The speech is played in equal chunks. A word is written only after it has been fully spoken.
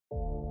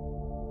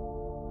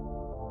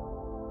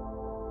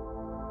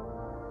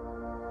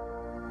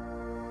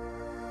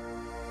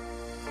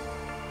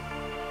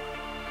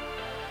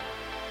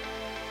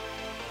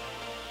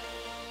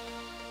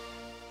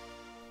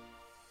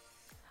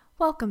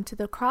Welcome to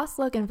the Cross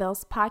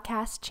Loganville's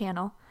podcast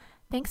channel.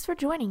 Thanks for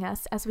joining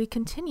us as we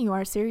continue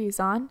our series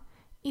on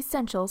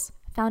Essentials,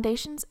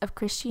 Foundations of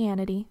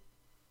Christianity.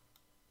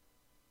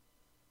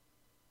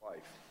 Life.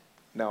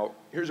 Now,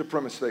 here's a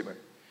premise statement.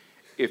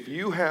 If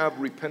you have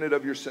repented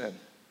of your sin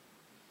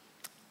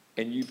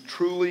and you've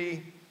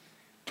truly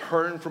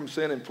turned from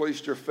sin and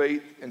placed your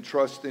faith and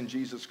trust in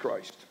Jesus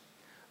Christ,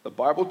 the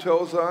Bible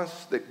tells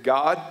us that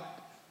God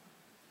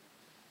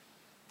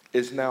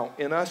is now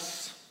in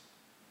us.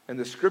 And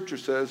the scripture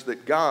says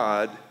that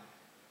God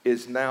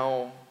is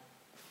now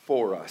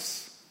for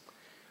us.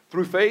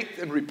 Through faith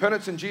and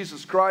repentance in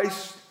Jesus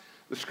Christ,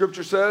 the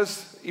scripture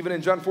says, even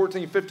in John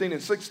 14, 15,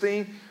 and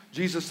 16,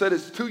 Jesus said,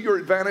 it's to your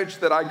advantage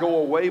that I go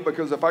away,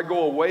 because if I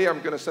go away, I'm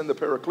going to send the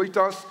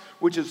Parakletos,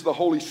 which is the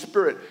Holy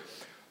Spirit.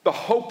 The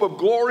hope of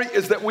glory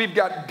is that we've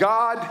got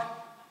God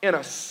in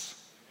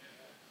us.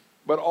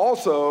 But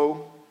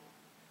also,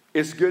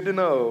 it's good to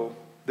know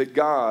that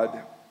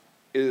God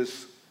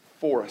is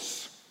for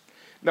us.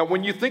 Now,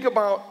 when you think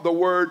about the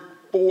word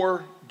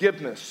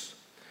forgiveness,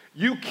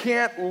 you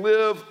can't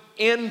live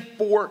in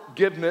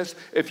forgiveness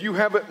if you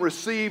haven't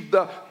received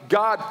the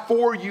God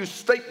for you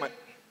statement.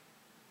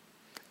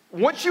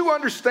 Once you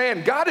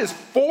understand God is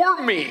for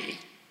me,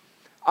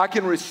 I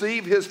can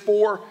receive his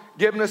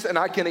forgiveness and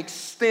I can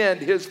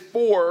extend his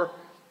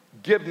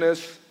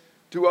forgiveness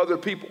to other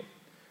people.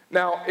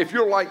 Now, if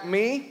you're like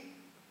me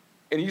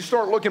and you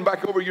start looking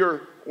back over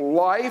your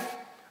life,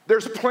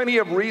 there's plenty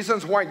of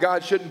reasons why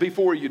God shouldn't be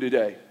for you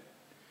today.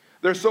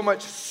 There's so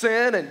much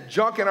sin and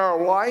junk in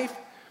our life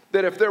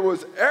that if there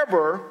was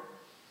ever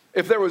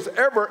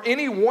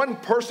any one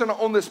person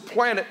on this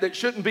planet that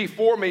shouldn't be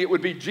for me, it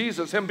would be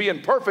Jesus. Him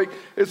being perfect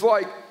is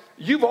like,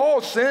 you've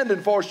all sinned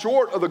and fall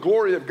short of the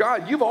glory of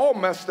God. You've all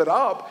messed it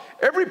up.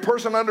 Every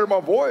person under my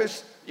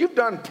voice, you've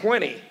done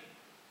plenty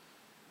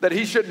that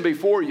he shouldn't be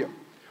for you.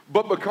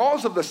 But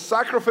because of the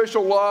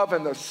sacrificial love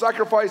and the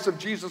sacrifice of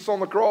Jesus on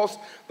the cross,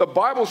 the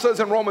Bible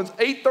says in Romans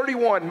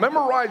 8:31,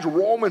 memorize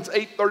Romans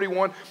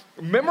 8:31,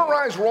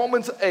 memorize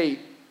Romans 8.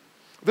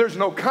 There's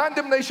no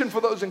condemnation for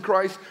those in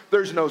Christ.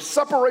 There's no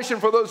separation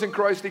for those in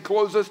Christ. He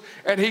closes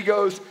and he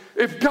goes,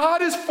 if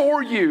God is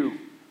for you,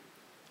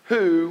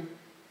 who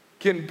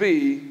can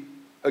be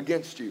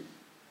against you?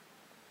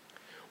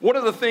 One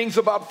of the things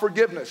about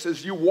forgiveness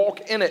is you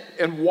walk in it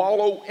and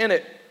wallow in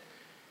it,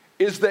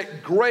 is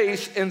that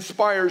grace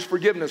inspires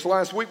forgiveness.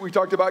 Last week we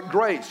talked about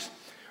grace.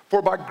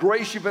 For by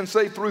grace you've been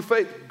saved through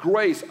faith.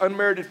 Grace,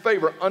 unmerited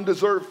favor,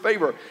 undeserved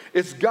favor.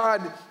 It's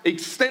God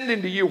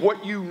extending to you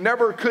what you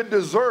never could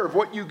deserve,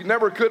 what you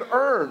never could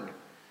earn.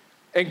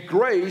 And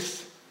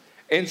grace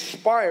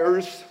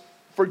inspires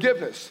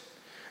forgiveness.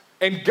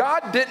 And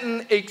God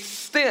didn't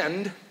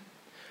extend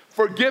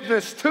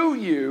forgiveness to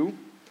you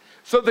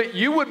so that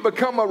you would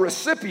become a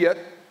recipient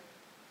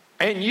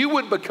and you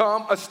would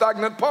become a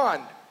stagnant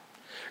pond.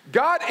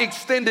 God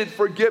extended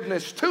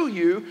forgiveness to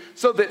you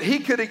so that he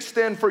could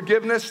extend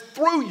forgiveness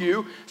through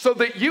you so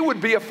that you would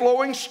be a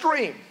flowing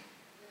stream.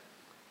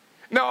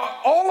 Now,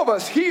 all of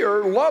us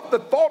here love the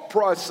thought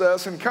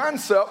process and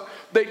concept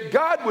that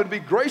God would be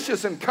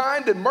gracious and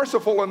kind and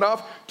merciful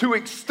enough to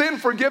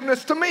extend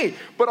forgiveness to me.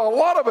 But a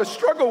lot of us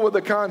struggle with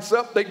the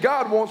concept that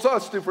God wants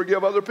us to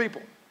forgive other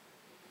people.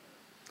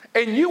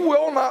 And you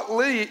will not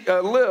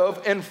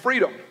live in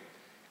freedom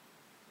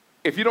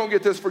if you don't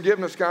get this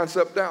forgiveness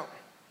concept down.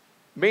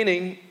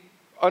 Meaning,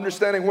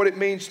 understanding what it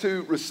means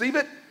to receive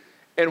it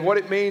and what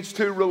it means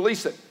to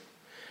release it.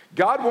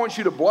 God wants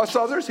you to bless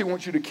others. He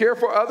wants you to care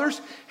for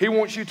others. He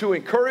wants you to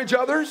encourage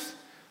others.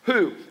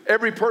 Who?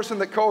 Every person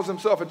that calls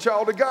himself a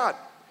child of God.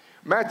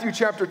 Matthew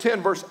chapter 10,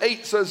 verse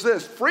 8 says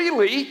this,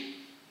 freely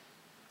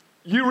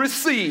you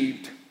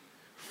received,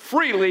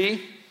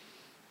 freely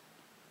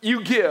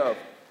you give.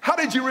 How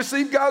did you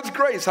receive God's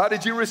grace? How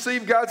did you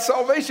receive God's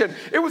salvation?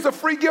 It was a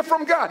free gift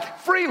from God.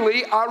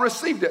 Freely I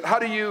received it. How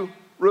do you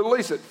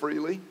release it?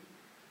 Freely.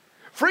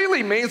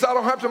 Freely means I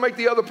don't have to make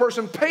the other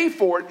person pay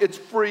for it. It's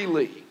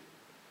freely.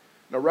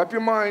 Now wrap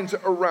your minds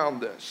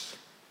around this.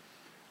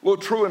 A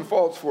little true and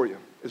false for you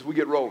as we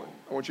get rolling.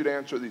 I want you to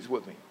answer these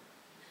with me.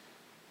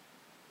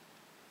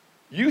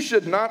 You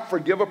should not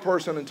forgive a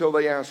person until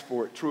they ask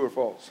for it. True or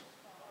false?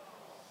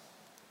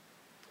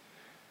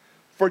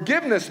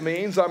 Forgiveness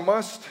means I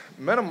must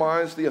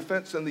minimize the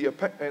offense and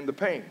the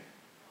pain.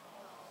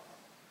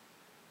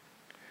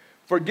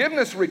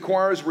 Forgiveness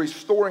requires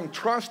restoring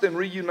trust and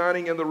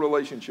reuniting in the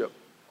relationship.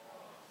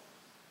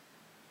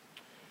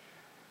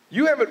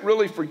 You haven't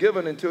really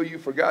forgiven until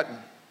you've forgotten.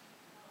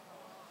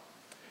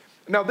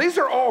 Now, these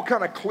are all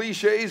kind of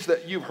cliches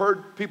that you've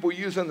heard people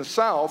use in the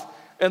South,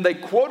 and they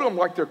quote them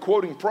like they're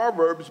quoting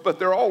Proverbs, but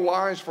they're all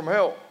lies from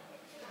hell.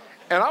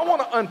 And I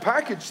want to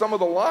unpackage some of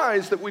the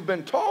lies that we've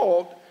been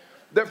taught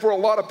that for a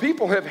lot of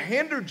people have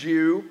hindered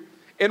you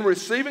in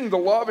receiving the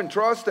love and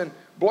trust and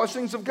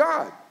blessings of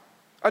God.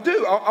 I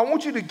do. I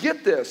want you to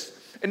get this.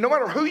 And no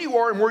matter who you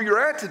are and where you're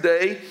at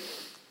today,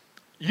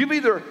 you've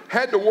either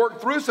had to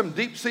work through some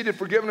deep-seated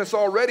forgiveness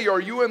already,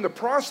 or you in the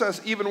process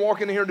even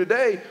walking here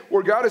today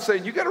where God is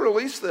saying, you got to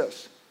release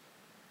this.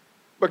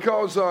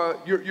 because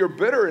you're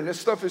bitter and this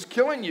stuff is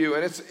killing you,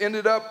 and it's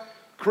ended up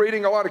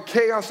creating a lot of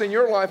chaos in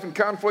your life and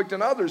conflict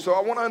in others. So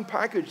I want to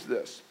unpackage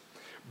this.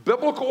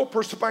 Biblical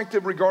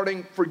perspective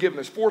regarding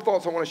forgiveness. 4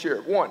 thoughts I want to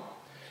share. 1,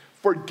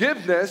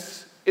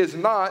 forgiveness is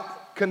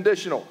not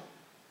conditional.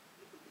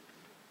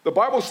 The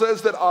Bible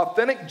says that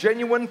authentic,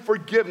 genuine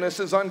forgiveness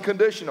is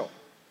unconditional.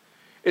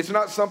 It's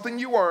not something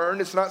you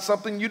earn. It's not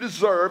something you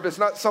deserve. It's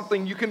not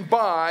something you can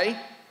buy.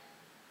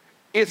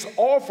 It's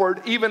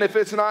offered even if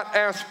it's not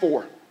asked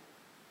for.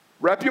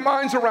 Wrap your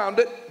minds around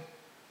it.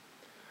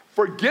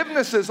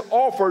 Forgiveness is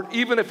offered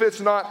even if it's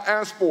not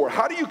asked for.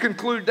 How do you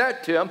conclude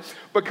that, Tim?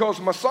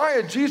 Because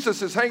Messiah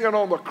Jesus is hanging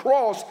on the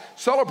cross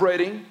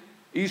celebrating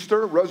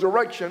Easter,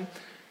 resurrection,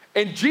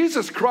 and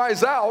Jesus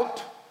cries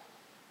out,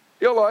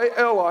 Eli,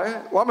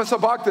 Eli, lama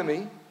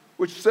sabachthani,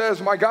 which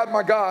says, my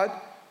God,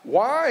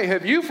 why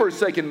have you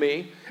forsaken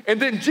me?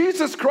 And then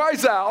Jesus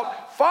cries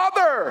out,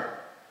 Father,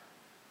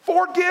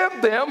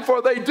 forgive them,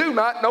 for they do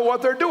not know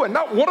what they're doing.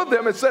 Not one of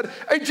them has said,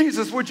 hey,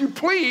 Jesus, would you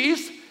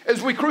please,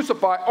 as we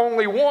crucify?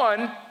 Only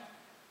one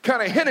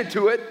kind of hinted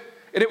to it,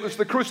 and it was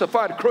the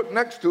crucified crook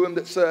next to him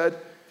that said,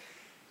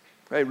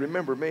 hey,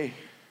 remember me.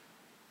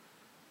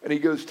 And he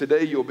goes,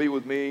 today you'll be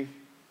with me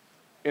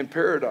in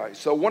paradise.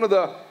 So one of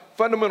the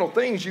fundamental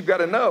things you've got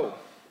to know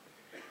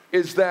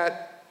is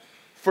that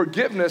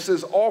forgiveness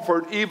is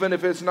offered even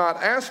if it's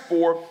not asked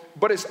for,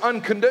 but it's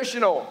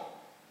unconditional.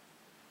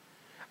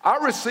 I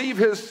receive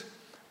his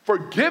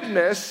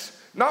forgiveness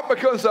not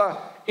because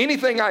of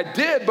anything I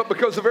did, but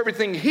because of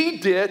everything he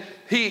did.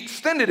 He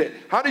extended it.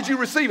 How did you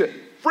receive it?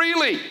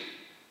 Freely.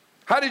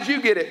 How did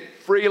you get it?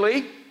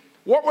 Freely.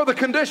 What were the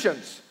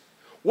conditions?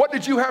 What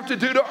did you have to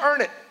do to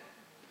earn it?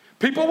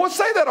 People will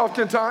say that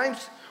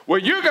oftentimes. Well,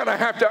 you're going to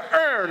have to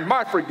earn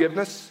my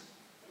forgiveness.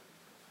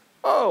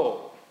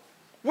 Oh,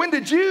 when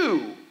did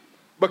you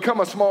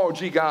become a small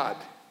g God?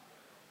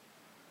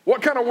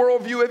 What kind of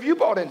worldview have you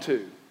bought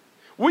into?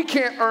 We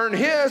can't earn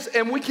his,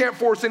 and we can't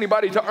force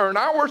anybody to earn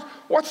ours.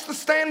 What's the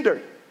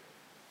standard?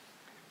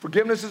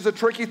 Forgiveness is a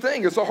tricky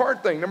thing. It's a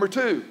hard thing. Number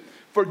 2,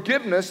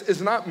 forgiveness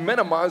is not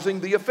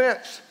minimizing the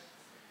offense.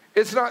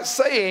 It's not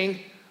saying,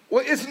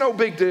 well, it's no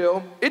big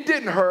deal. It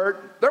didn't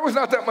hurt. There was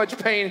not that much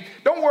pain.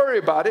 Don't worry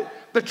about it.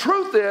 The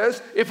truth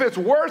is, if it's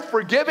worth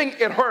forgiving,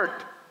 it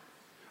hurt.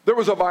 There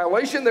was a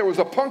violation. There was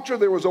a puncture.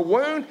 There was a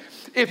wound.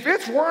 If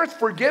it's worth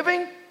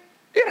forgiving,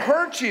 it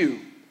hurts you.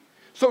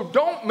 So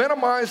don't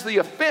minimize the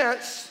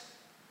offense,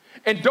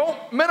 and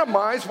don't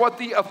minimize what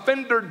the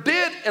offender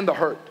did in the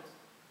hurt.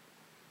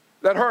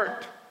 That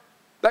hurt.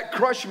 That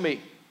crushed me.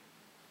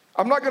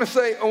 I'm not going to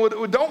say,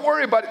 oh, don't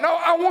worry about it. No,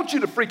 I want you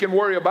to freaking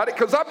worry about it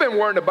because I've been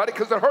worrying about it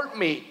because it hurt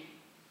me.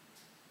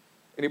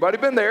 Anybody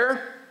been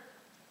there?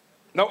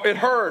 No, it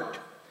hurt.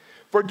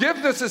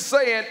 Forgiveness is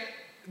saying,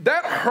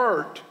 that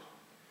hurt,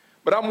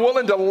 but I'm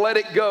willing to let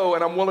it go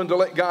and I'm willing to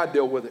let God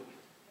deal with it.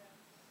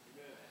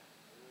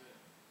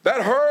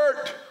 That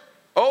hurt.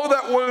 Oh,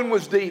 that wound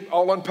was deep.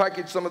 I'll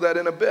unpackage some of that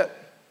in a bit.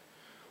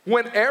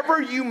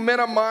 Whenever you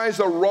minimize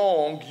a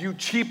wrong, you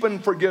cheapen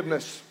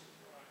forgiveness.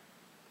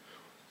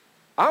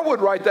 I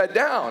would write that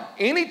down.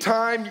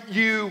 Anytime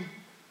you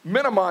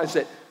minimize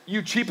it,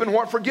 you cheapen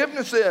what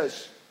forgiveness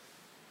is.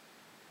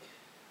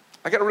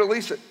 I got to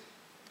release it.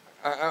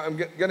 I'm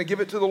going to give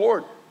it to the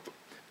Lord.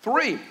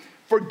 3,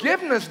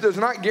 forgiveness does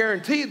not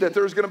guarantee that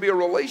there's going to be a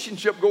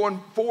relationship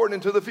going forward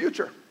into the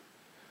future.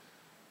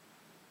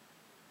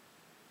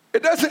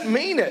 It doesn't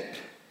mean it.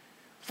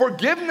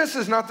 Forgiveness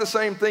is not the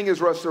same thing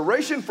as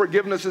restoration.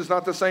 Forgiveness is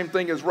not the same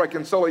thing as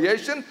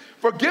reconciliation.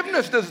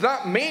 Forgiveness does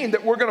not mean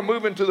that we're going to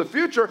move into the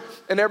future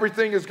and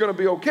everything is going to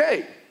be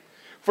okay.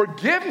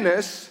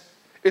 Forgiveness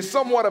is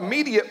somewhat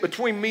immediate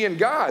between me and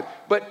God.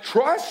 But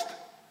trust,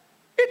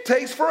 it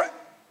takes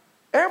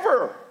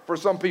forever for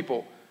some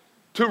people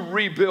to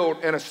rebuild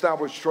and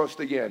establish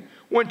trust again.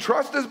 When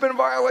trust has been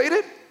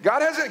violated,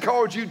 God hasn't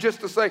called you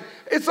just to say,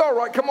 it's all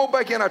right, come on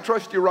back in, I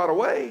trust you right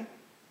away.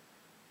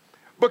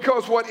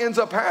 Because what ends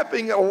up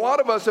happening, a lot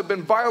of us have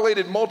been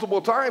violated multiple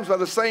times by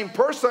the same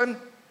person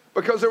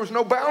because there was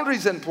no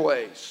boundaries in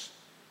place.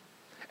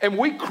 And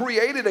we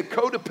created a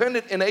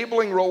codependent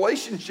enabling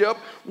relationship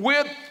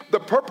with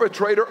the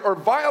perpetrator or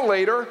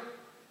violator.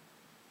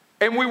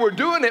 And we were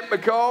doing it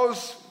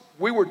because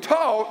we were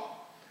taught,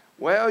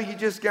 well, you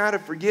just got to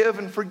forgive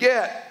and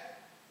forget.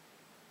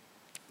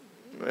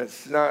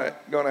 That's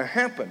not going to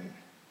happen.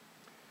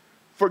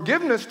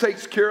 Forgiveness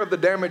takes care of the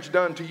damage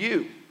done to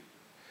you.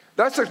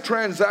 That's a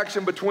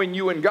transaction between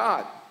you and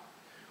God.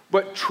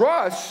 But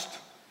trust,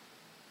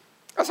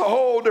 that's a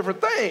whole different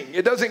thing.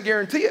 It doesn't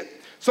guarantee it.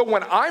 So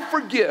when I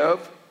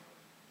forgive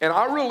and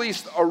I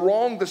release a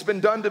wrong that's been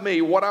done to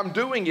me, what I'm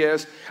doing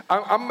is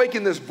I'm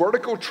making this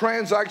vertical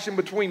transaction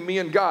between me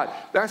and God.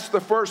 That's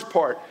the first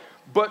part.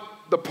 But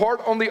the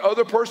part on the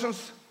other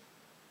person's,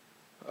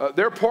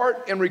 their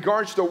part in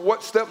regards to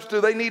what steps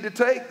do they need to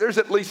take, there's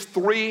at least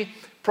 3,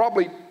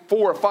 probably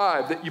 4 or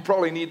 5 that you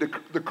probably need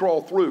to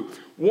crawl through.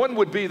 One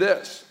would be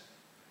this.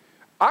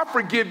 I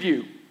forgive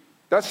you.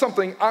 That's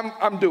something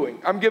I'm doing.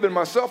 I'm giving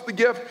myself the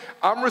gift.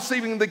 I'm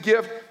receiving the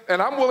gift,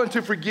 and I'm willing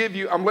to forgive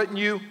you. I'm letting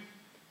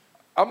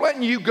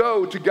you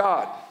go to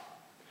God.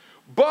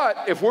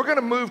 But if we're going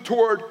to move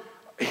toward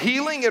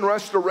healing and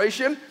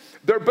restoration,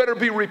 there better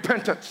be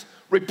repentance.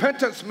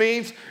 Repentance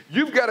means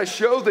you've got to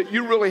show that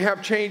you really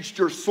have changed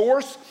your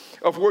source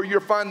of where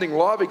you're finding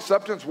love,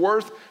 acceptance,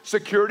 worth,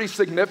 security,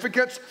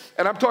 significance.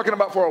 And I'm talking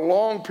about for a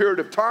long period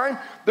of time.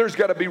 There's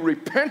got to be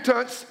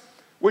repentance,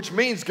 which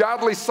means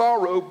godly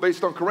sorrow,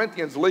 based on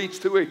Corinthians, leads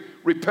to a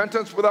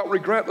repentance without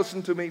regret.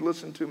 Listen to me,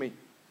 listen to me.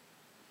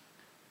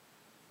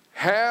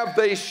 Have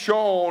they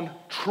shown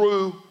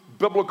true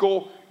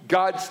biblical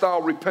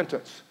God-style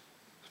repentance?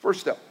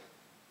 First step.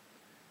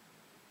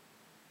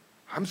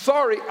 I'm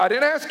sorry. I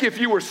didn't ask you if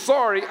you were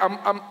sorry.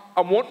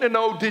 I'm wanting to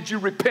know, did you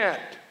repent?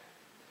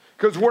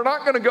 Because we're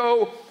not going to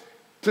go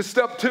to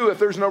step 2 if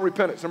there's no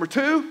repentance. Number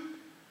 2,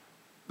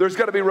 there's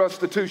got to be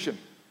restitution.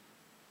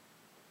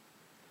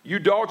 You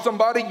dogged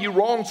somebody, you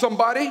wronged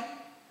somebody,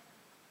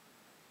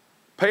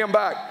 pay them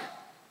back.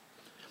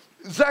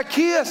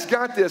 Zacchaeus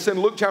got this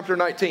in Luke chapter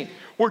 19,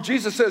 where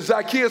Jesus says,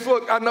 Zacchaeus,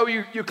 look, I know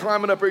you're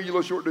climbing up here, you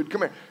little short dude.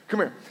 Come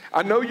here.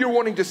 I know you're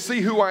wanting to see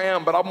who I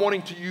am, but I'm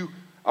wanting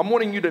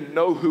you to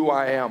know who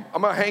I am.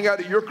 I'm going to hang out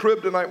at your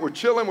crib tonight. We're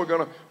chilling. We're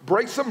going to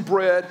break some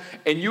bread,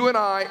 and you and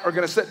I are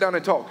going to sit down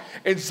and talk.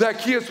 And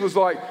Zacchaeus was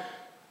like,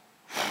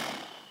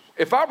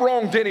 if I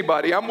wronged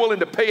anybody, I'm willing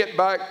to pay it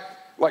back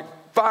like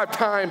 5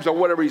 times or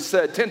whatever he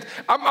said. 10.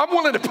 I'm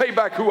willing to pay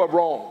back who I've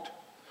wronged.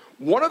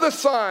 One of the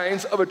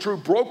signs of a true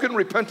broken,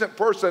 repentant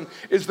person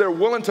is they're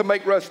willing to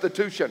make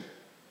restitution.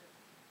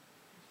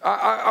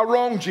 I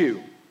wronged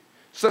you.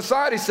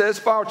 Society says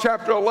file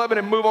chapter 11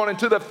 and move on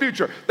into the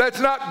future.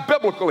 That's not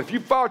biblical. If you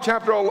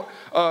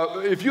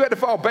if you had to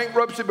file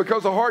bankruptcy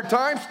because of hard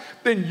times,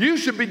 then you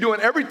should be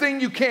doing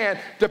everything you can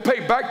to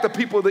pay back the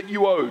people that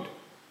you owed.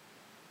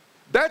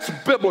 That's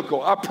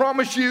biblical. I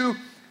promise you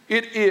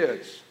it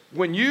is.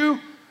 When you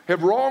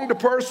have wronged a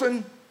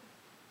person,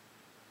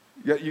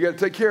 you got to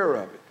take care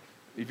of it.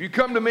 If you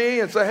come to me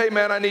and say, hey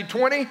man, I need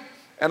 20,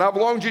 and I've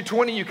loaned you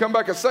 20, you come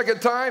back a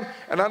second time,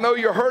 and I know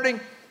you're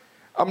hurting,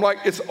 I'm like,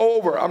 it's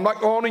over. I'm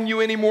not loaning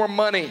you any more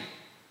money.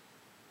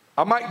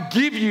 I might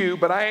give you,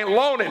 but I ain't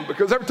loaning,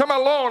 because every time I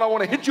loan, I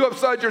want to hit you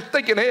upside your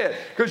thinking head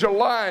because you're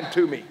lying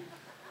to me.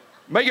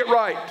 Make it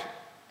right.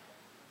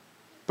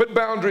 Put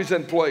boundaries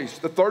in place.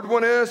 The third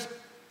one is,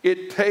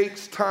 it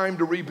takes time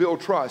to rebuild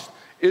trust.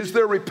 Is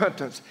there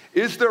repentance?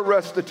 Is there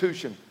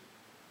restitution?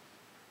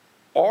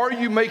 Are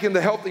you making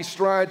the healthy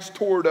strides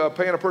toward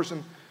paying a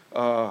person,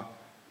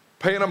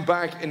 paying them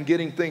back and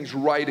getting things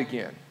right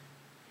again?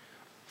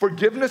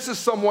 Forgiveness is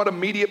somewhat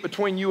immediate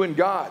between you and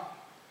God.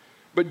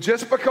 But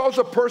just because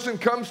a person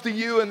comes to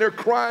you and they're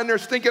crying their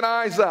stinking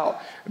eyes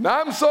out, and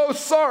I'm so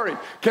sorry,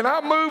 can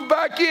I move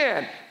back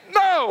in?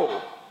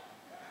 No.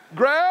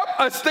 Grab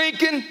a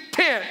stinking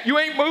tent. You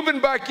ain't moving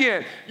back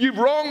in. You've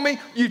wronged me.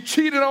 You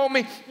cheated on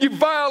me. You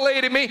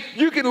violated me.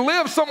 You can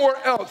live somewhere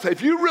else.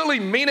 If you really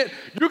mean it,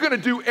 you're going to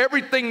do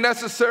everything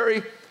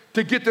necessary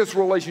to get this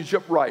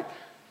relationship right.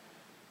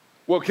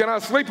 Well, can I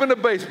sleep in the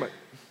basement?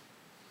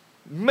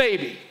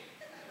 Maybe.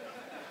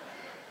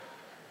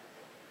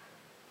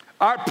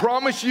 I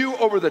promise you,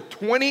 over the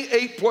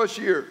 28 plus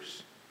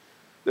years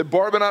that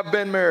Barb and I have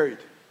been married,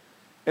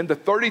 in the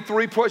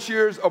 33 plus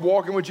years of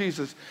walking with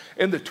Jesus,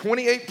 in the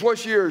 28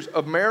 plus years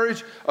of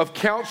marriage, of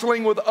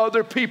counseling with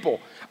other people,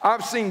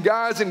 I've seen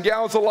guys and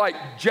gals alike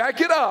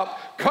jack it up,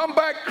 come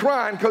back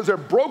crying because they're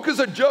broke as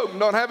a joke and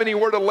don't have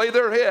anywhere to lay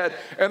their head,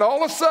 and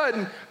all of a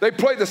sudden they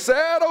play the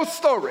sad old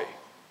story.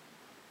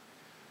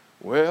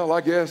 Well, I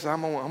guess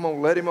I'm gonna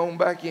let him on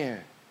back in.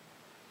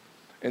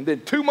 And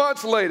then 2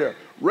 months later,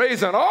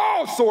 raising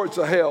all sorts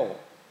of hell.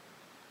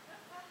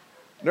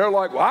 And they're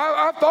like, well,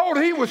 I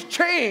thought he was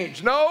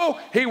changed. No,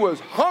 he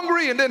was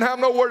hungry and didn't have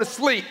nowhere to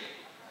sleep.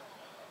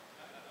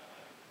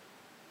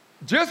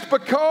 Just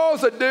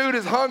because a dude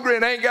is hungry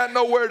and ain't got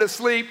nowhere to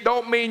sleep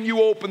don't mean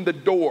you open the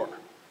door.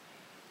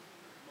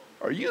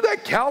 Are you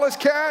that callous,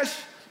 Cash?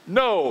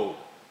 No.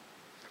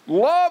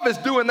 Love is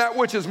doing that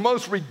which is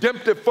most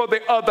redemptive for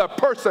the other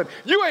person.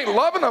 You ain't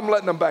loving them,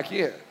 letting them back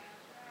in.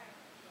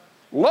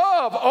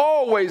 Love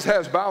always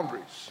has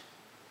boundaries.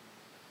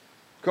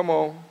 Come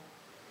on.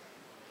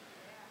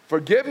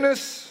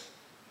 Forgiveness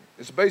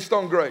is based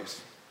on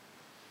grace.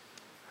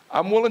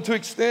 I'm willing to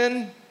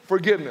extend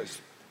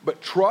forgiveness.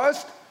 But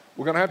trust,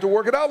 we're going to have to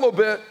work it out a little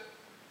bit.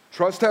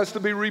 Trust has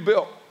to be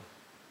rebuilt.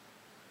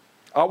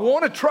 I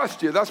want to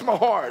trust you. That's my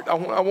heart. I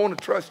want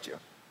to trust you.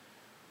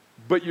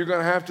 But you're going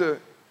to have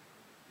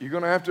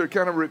to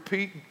kind of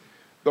repeat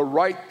the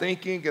right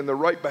thinking and the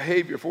right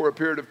behavior for a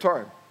period of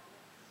time.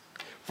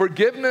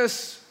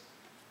 Forgiveness,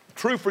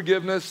 true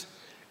forgiveness,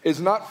 is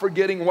not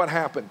forgetting what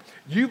happened.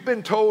 You've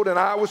been told, and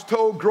I was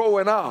told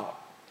growing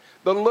up,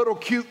 the little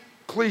cute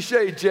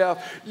cliche,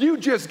 Jeff, you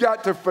just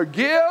got to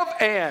forgive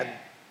and.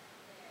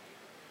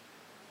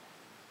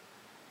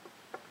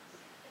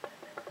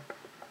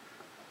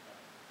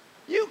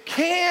 You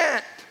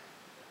can't.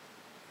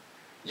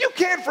 You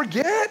can't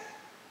forget.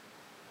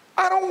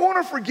 I don't want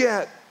to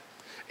forget.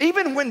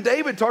 Even when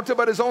David talked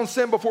about his own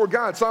sin before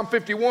God, Psalm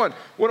 51,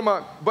 one of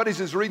my buddies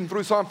is reading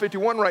through Psalm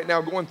 51 right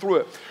now, going through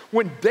it.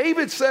 When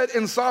David said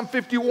in Psalm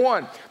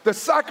 51, the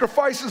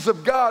sacrifices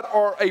of God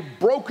are a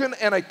broken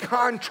and a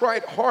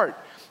contrite heart.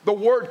 The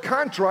word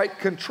contrite,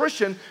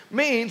 contrition,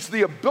 means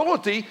the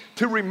ability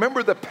to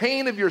remember the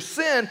pain of your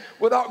sin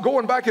without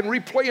going back and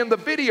replaying the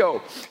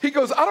video. He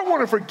goes, I don't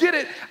want to forget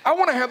it. I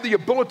want to have the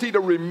ability to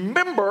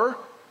remember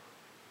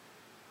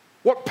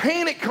what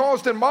pain it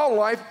caused in my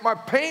life, my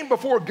pain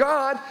before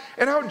God,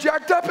 and how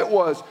jacked up it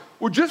was.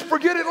 Well, just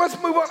forget it. Let's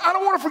move on. I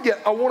don't want to forget.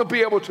 I want to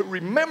be able to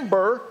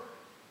remember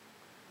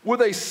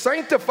with a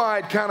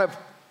sanctified kind of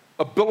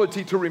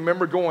ability to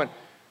remember, going,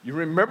 you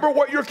remember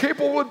what you're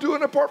capable of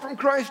doing apart from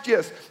Christ?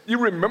 Yes. You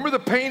remember the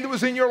pain that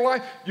was in your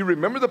life? You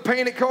remember the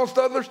pain it caused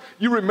others?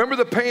 You remember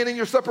the pain in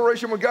your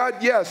separation with God?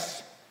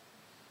 Yes.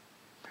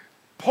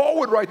 Paul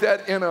would write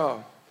that in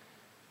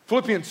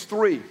Philippians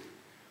 3,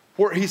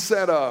 where he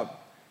said,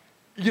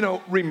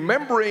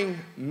 remembering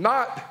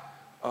not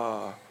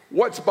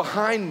what's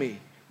behind me,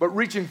 but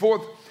reaching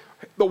forth.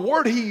 The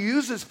word he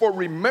uses for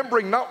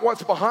remembering not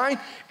what's behind,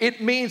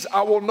 it means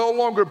I will no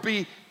longer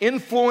be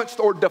influenced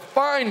or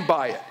defined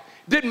by it.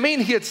 Didn't mean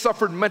he had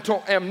suffered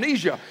mental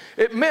amnesia.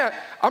 It meant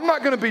I'm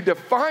not going to be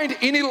defined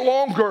any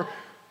longer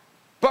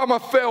by my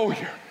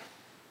failure.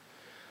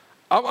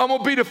 I'm going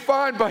to be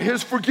defined by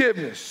his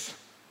forgiveness.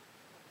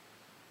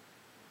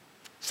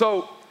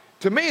 So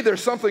to me,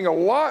 there's something a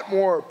lot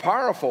more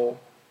powerful,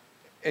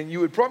 and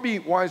you would probably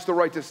be wise to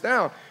write this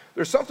down.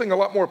 There's something a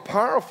lot more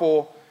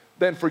powerful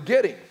than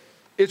forgetting.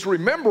 It's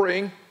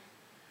remembering,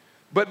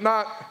 but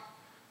not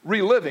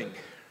reliving.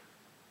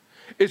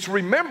 It's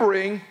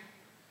remembering,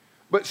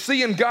 but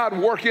seeing God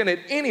work in it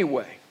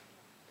anyway.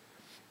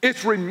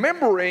 It's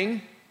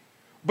remembering,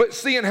 but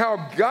seeing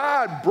how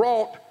God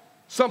brought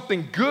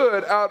something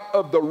good out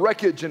of the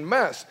wreckage and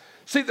mess.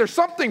 See, there's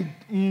something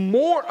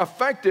more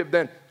effective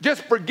than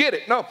just forget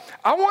it. No,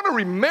 I want to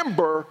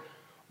remember,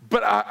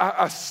 but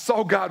I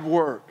saw God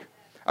work.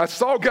 I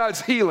saw God's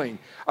healing.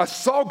 I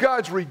saw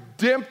God's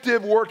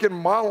redemptive work in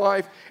my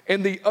life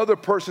and the other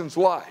person's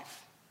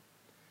life.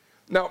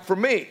 Now, for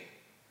me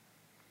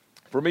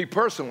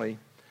personally,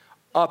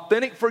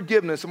 authentic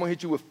forgiveness, I'm going to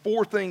hit you with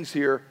 4 things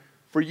here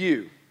for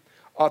you.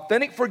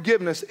 Authentic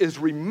forgiveness is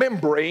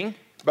remembering,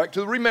 back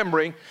to the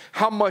remembering,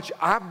 how much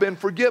I've been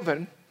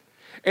forgiven,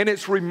 and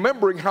it's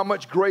remembering how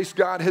much grace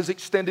God has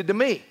extended to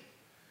me.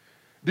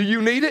 Do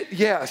you need it?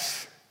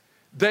 Yes.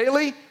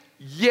 Daily?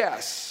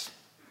 Yes.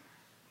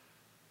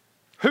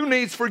 Who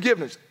needs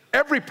forgiveness?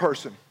 Every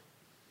person.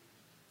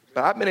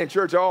 I've been in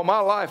church all my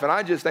life, and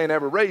I just ain't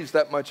ever raised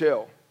that much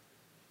hell.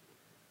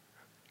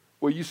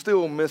 Well, you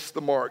still missed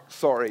the mark.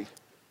 Sorry.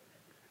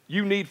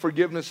 You need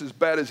forgiveness as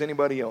bad as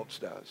anybody else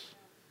does.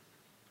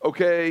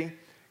 Okay?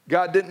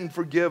 God didn't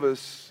forgive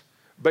us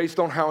based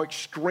on how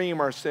extreme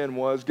our sin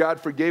was. God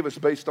forgave us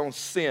based on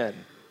sin.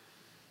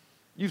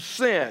 You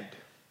sinned.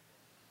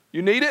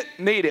 You need it?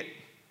 Need it.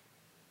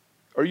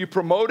 Are you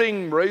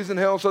promoting raising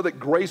hell so that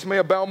grace may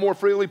abound more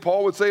freely?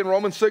 Paul would say in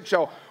Romans 6,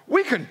 shall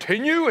we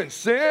continue in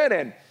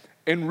sin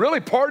and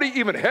really party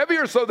even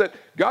heavier so that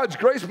God's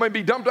grace may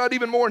be dumped out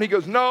even more? And he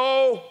goes,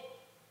 no,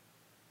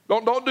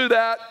 don't do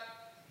that.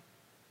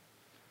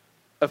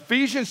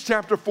 Ephesians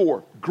chapter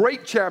 4,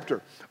 great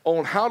chapter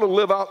on how to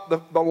live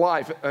out the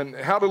life and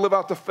how to live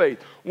out the faith.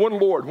 One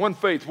Lord, one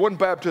faith, one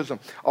baptism.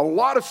 A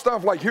lot of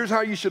stuff like here's how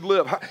you should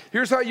live.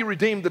 Here's how you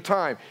redeem the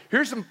time.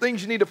 Here's some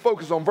things you need to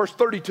focus on. Verse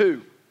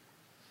 32.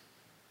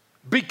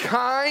 Be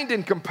kind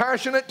and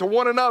compassionate to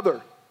one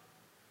another.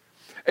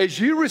 As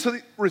you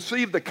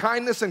receive the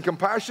kindness and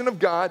compassion of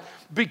God,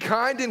 be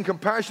kind and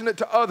compassionate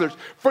to others,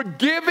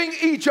 forgiving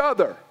each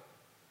other.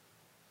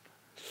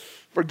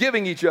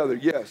 Forgiving each other,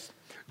 yes.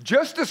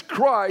 Just as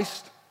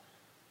Christ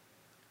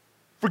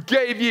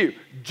forgave you,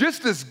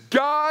 just as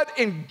God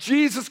in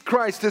Jesus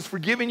Christ has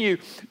forgiven you,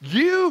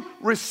 you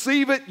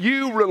receive it,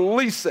 you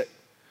release it.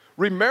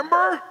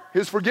 Remember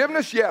his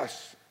forgiveness?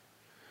 Yes.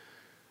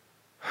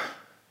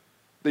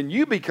 Then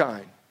you be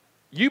kind.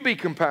 You be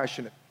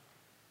compassionate.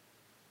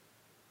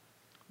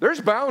 There's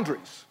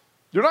boundaries.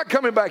 You're not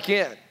coming back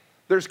in.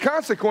 There's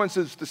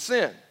consequences to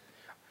sin.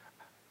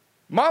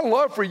 My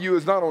love for you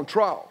is not on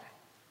trial.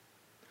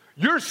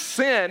 Your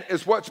sin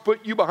is what's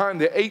put you behind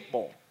the 8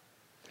 ball.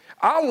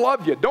 I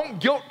love you. Don't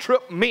guilt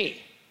trip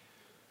me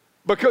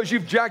because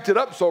you've jacked it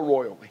up so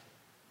royally.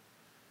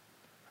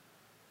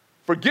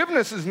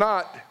 Forgiveness is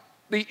not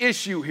the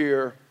issue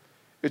here.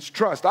 It's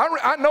trust.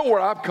 I know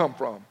where I've come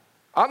from.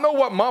 I know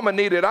what mama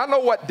needed. I know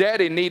what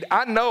daddy needed.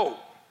 I know.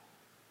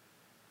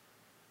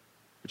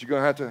 But you're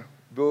going to have to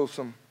build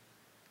some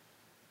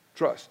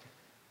trust.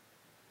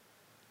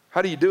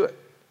 How do you do it?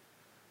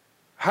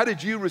 How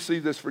did you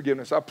receive this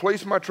forgiveness? I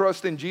placed my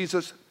trust in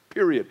Jesus,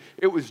 period.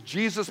 It was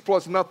Jesus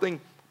plus nothing,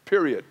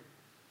 period.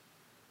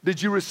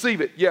 Did you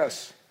receive it?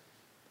 Yes.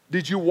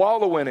 Did you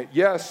wallow in it?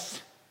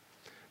 Yes.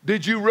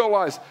 Did you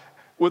realize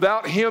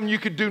without him you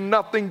could do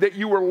nothing, that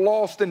you were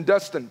lost and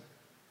destined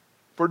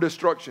for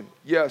destruction?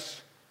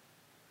 Yes.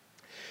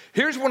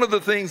 Here's one of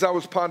the things I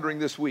was pondering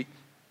this week.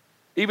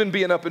 even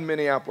being up in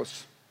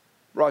Minneapolis,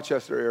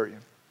 Rochester area.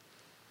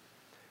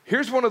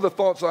 Here's one of the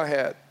thoughts I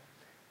had.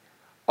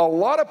 A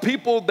lot of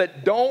people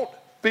that don't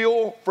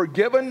feel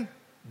forgiven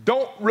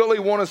don't really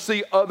want to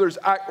see others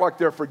act like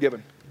they're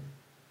forgiven.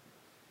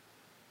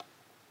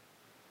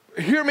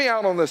 Hear me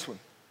out on this one.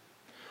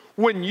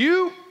 When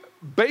you,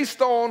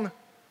 based on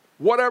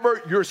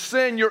whatever your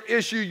sin, your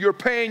issue, your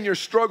pain, your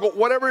struggle,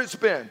 whatever it's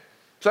been,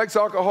 sex,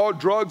 alcohol,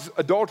 drugs,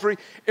 adultery,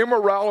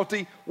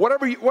 immorality,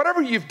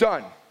 whatever you've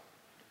done.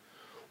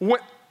 When,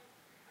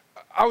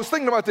 I was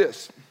thinking about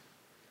this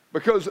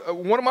because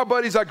one of my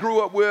buddies I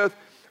grew up with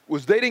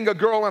was dating a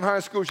girl in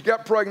high school. She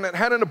got pregnant,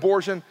 had an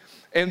abortion,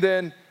 and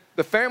then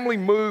the family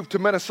moved to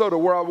Minnesota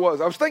where I was.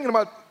 I was thinking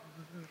about,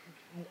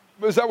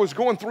 as I was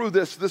going through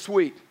this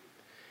week,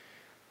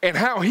 and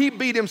how he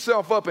beat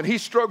himself up and he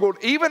struggled,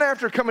 even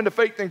after coming to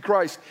faith in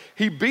Christ,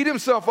 he beat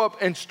himself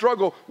up and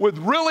struggled with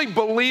really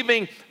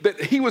believing that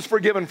he was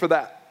forgiven for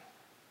that.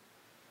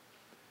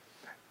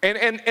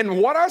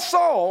 And what I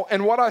saw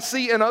and what I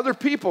see in other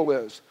people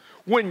is,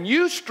 when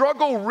you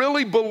struggle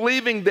really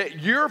believing that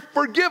you're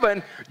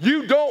forgiven,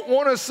 you don't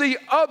want to see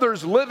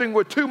others living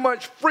with too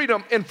much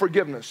freedom and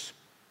forgiveness.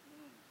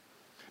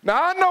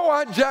 Now, I know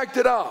I jacked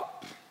it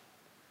up.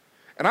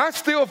 And I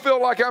still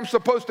feel like I'm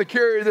supposed to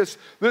carry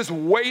this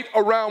weight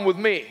around with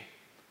me.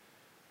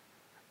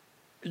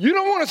 You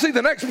don't want to see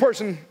the next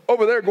person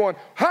over there going,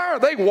 how are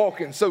they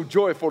walking so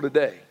joyful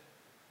today?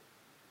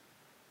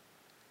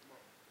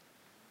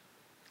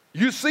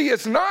 You see,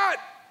 it's not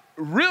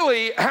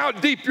really how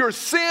deep your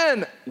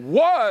sin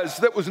was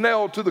that was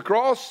nailed to the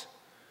cross.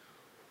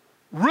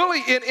 Really,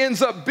 it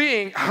ends up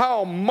being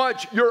how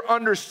much your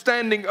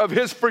understanding of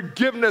his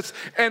forgiveness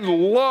and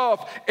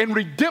love and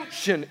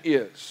redemption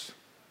is.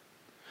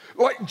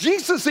 Like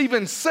Jesus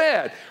even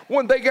said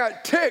when they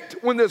got ticked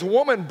when this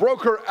woman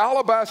broke her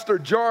alabaster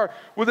jar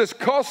with this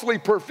costly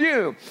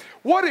perfume.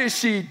 What is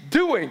she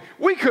doing?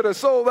 We could have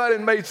sold that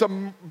and made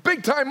some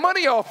big time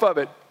money off of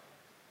it.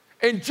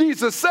 And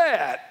Jesus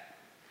said,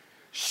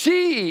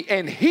 she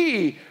and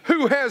he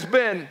who has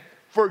been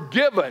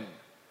forgiven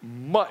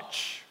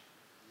much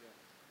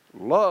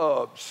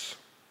loves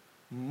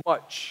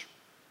much.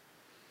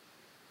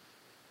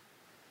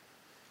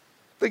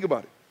 Think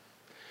about it.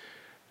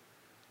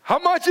 How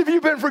much have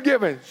you been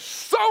forgiven?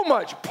 So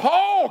much.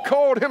 Paul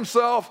called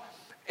himself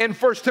in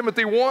 1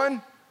 Timothy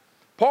 1.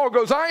 Paul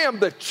goes, I am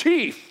the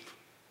chief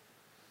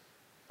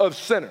of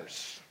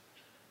sinners.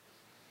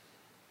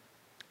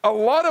 A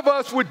lot of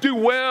us would do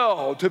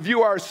well to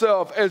view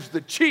ourselves as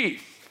the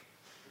chief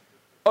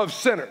of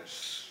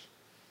sinners.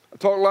 I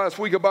talked last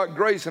week about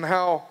grace and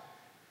how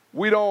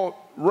we don't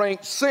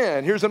rank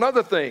sin. Here's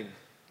another thing.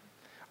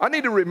 I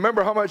need to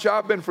remember how much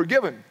I've been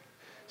forgiven.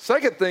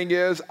 Second thing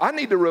is, I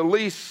need to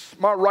release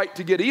my right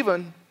to get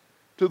even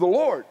to the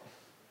Lord.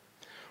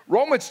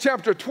 Romans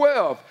chapter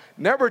 12,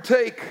 never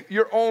take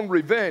your own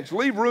revenge.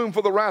 Leave room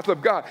for the wrath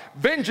of God.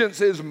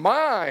 Vengeance is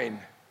mine,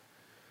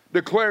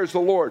 declares the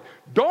Lord.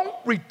 Don't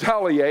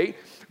retaliate.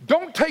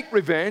 Don't take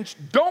revenge.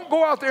 Don't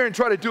go out there and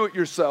try to do it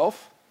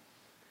yourself.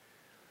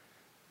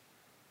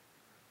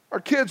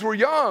 Our kids were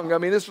young. I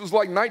mean, this was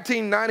like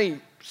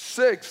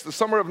 1996, the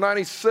summer of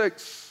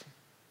 96,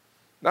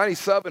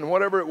 97,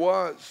 whatever it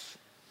was.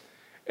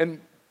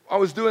 And I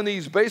was doing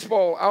these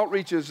baseball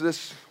outreaches,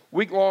 this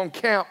week-long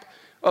camp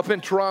up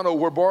in Toronto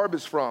where Barb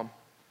is from.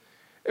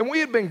 And we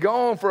had been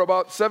gone for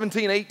about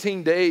 17,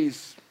 18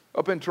 days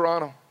up in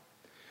Toronto.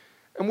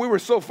 And we were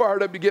so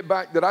fired up to get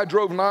back that I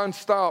drove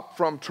nonstop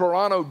from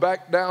Toronto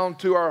back down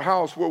to our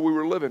house where we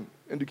were living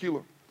in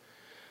Tequila.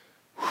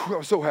 Whew, I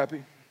was so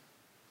happy.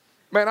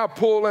 Man, I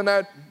pull in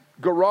that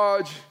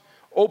garage,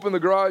 open the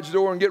garage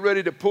door and get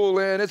ready to pull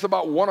in. It's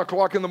about 1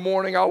 o'clock in the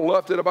morning. I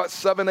left at about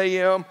 7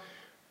 a.m.,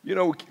 You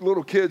know,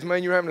 little kids,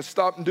 man, you're having to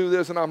stop and do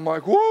this. And I'm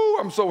like, whoo,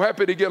 I'm so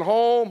happy to get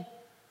home.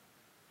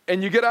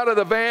 And you get out of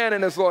the van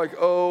and it's like,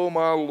 oh,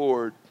 my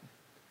Lord,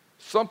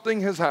 something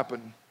has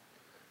happened.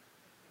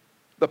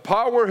 The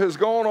power has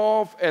gone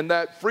off and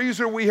that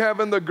freezer we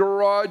have in the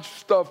garage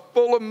stuffed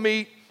full of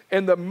meat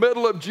in the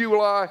middle of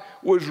July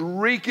was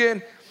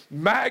reeking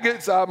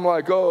maggots. I'm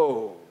like,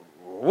 oh,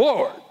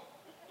 Lord.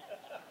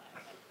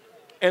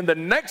 And the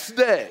next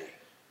day,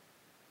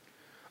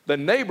 the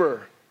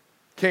neighbor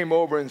came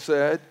over and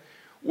said,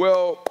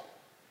 well,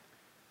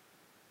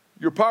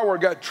 your power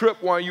got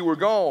tripped while you were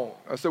gone.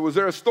 I said, was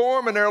there a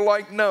storm? And they're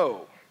like,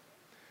 no.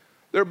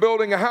 They're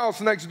building a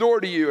house next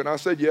door to you. And I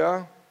said,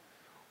 yeah.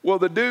 Well,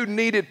 the dude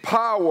needed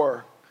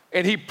power,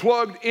 and he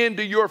plugged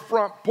into your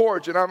front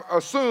porch. And I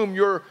assume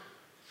your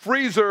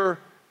freezer,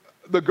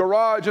 the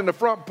garage, and the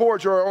front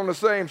porch are on the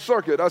same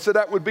circuit. I said,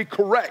 that would be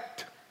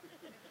correct.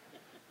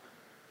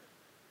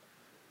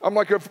 I'm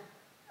like,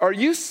 are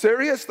you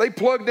serious? They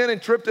plugged in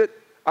and tripped it?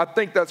 I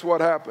think that's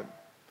what happened.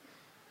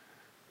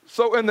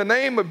 So in the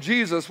name of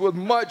Jesus, with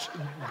much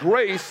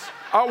grace,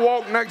 I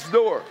walked next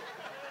door.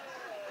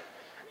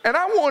 And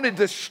I wanted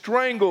to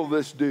strangle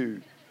this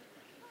dude.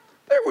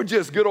 They were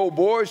just good old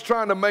boys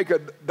trying to make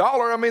 $1.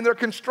 I mean, they're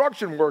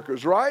construction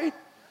workers, right?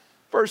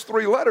 First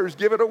three letters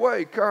give it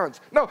away,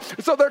 cons. No,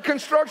 so they're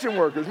construction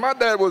workers. My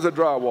dad was a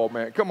drywall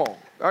man. Come on.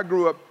 I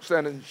grew up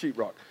standing in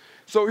sheetrock.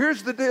 So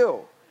here's the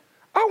deal.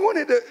 I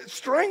wanted to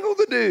strangle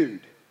the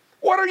dude.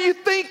 What are you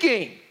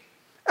thinking?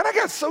 And I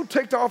got so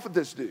ticked off at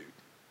this dude.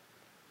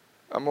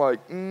 I'm like,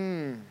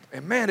 and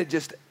man,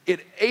 it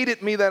ate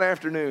at me that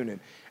afternoon and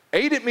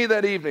ate at me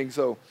that evening.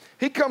 So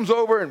he comes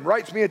over and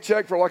writes me a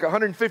check for like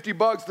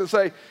 $150 to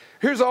say,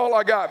 here's all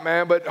I got,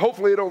 man, but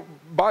hopefully it'll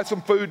buy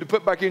some food to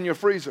put back in your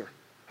freezer.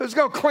 Who's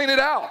going to clean it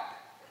out?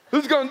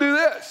 Who's going to do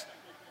this?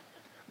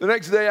 The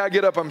next day I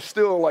get up, I'm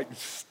still like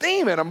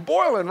steaming, I'm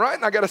boiling, right?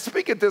 And I got to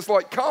speak at this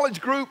like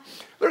college group.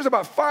 There's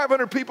about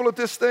 500 people at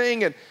this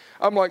thing, and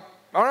I'm like,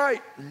 all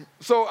right.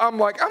 So I'm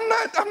like, I'm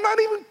not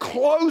even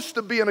close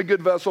to being a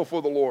good vessel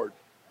for the Lord.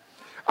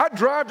 I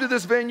drive to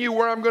this venue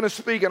where I'm going to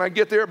speak, and I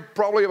get there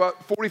probably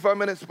about 45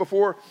 minutes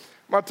before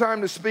my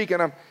time to speak,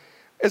 and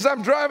as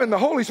I'm driving, the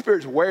Holy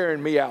Spirit's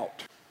wearing me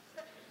out.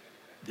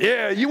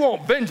 Yeah, you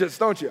want vengeance,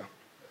 don't you?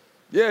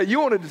 Yeah, you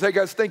wanted to take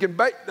that stinking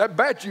that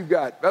bat you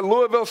got, that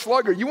Louisville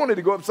Slugger, you wanted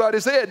to go upside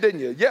his head, didn't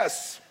you?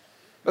 Yes,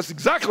 that's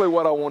exactly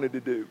what I wanted to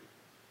do.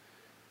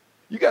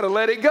 You got to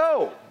let it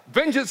go.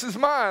 Vengeance is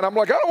mine. I'm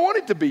like, I don't want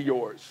it to be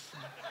yours.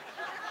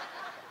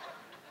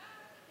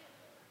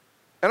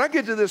 And I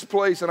get to this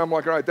place, and I'm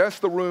like, all right, that's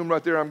the room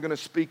right there I'm going to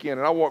speak in.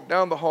 And I walk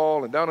down the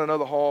hall and down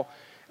another hall,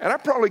 and I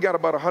probably got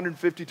about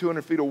 150,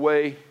 200 feet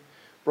away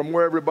from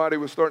where everybody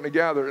was starting to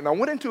gather. And I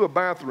went into a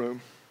bathroom,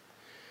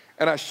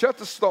 and I shut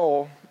the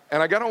stall,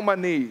 and I got on my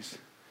knees.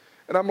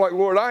 And I'm like,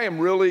 Lord, I am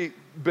really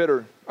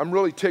bitter. I'm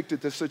really ticked at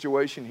this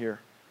situation here.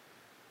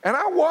 And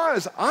I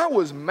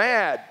was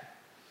mad.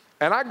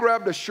 And I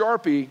grabbed a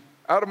Sharpie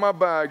out of my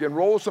bag and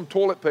rolled some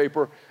toilet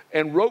paper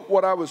and wrote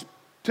what I was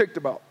ticked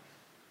about.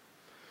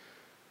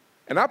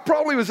 And I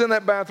probably was in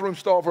that bathroom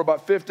stall for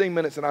about 15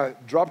 minutes, and I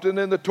dropped it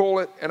in the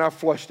toilet, and I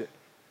flushed it.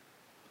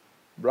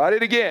 Brought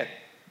it again,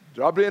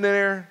 dropped it in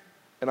there,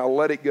 and I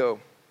let it go.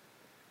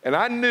 And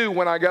I knew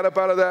when I got up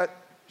out of that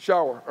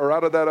shower, or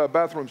out of that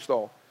bathroom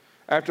stall,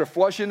 after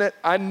flushing it,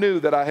 I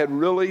knew that I had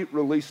really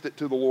released it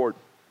to the Lord.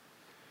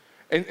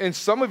 And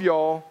some of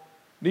y'all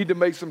need to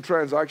make some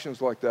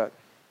transactions like that.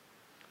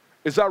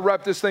 As I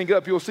wrap this thing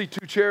up, you'll see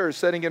two chairs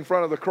sitting in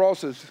front of the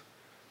crosses.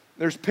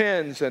 There's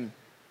pens, and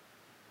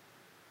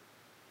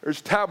there's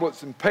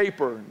tablets and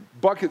paper and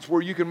buckets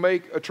where you can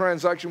make a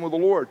transaction with the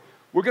Lord.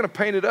 We're going to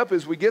paint it up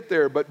as we get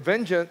there, but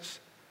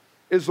vengeance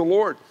is the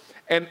Lord.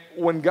 And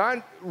when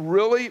God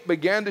really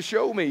began to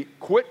show me,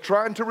 quit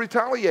trying to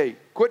retaliate,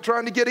 quit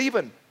trying to get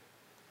even.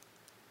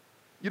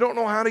 You don't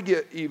know how to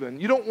get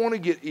even. You don't want to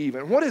get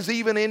even. What is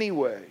even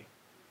anyway?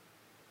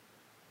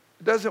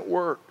 It doesn't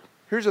work.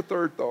 Here's a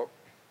third thought.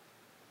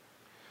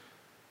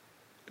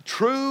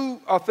 True,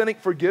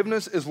 authentic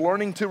forgiveness is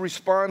learning to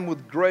respond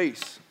with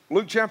grace.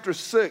 Luke chapter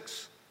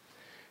 6,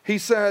 he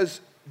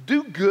says,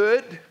 do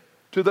good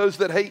to those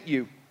that hate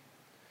you.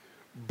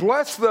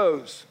 Bless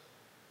those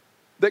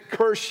that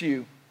curse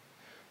you.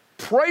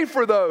 Pray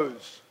for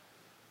those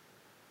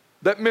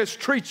that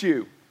mistreat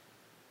you.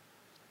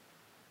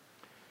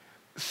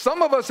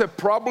 Some of us have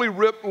probably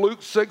ripped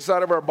Luke 6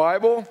 out of our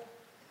Bible.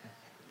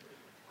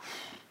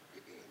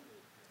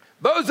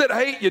 Those that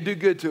hate you, do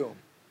good to them.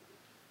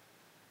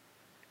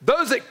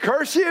 Those that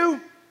curse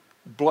you,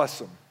 bless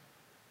them.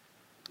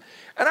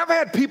 And I've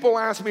had people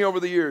ask me over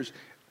the years,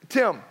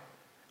 Tim,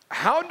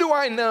 how do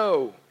I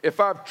know if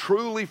I've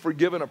truly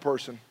forgiven a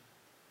person?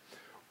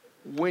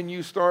 When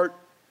you start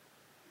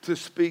to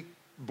speak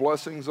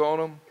blessings on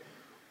them,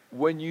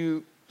 when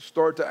you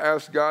start to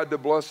ask God to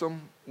bless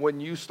them, when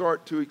you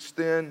start to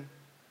extend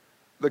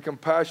the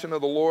compassion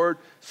of the Lord.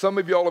 Some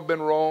of y'all have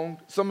been wronged.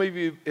 Some of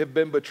you have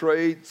been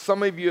betrayed.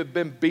 Some of you have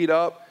been beat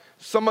up.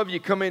 Some of you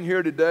come in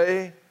here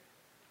today,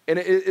 and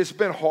it's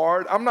been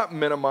hard. I'm not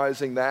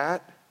minimizing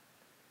that.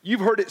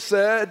 You've heard it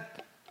said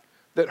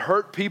that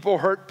hurt people.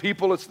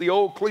 It's the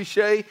old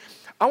cliche.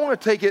 I want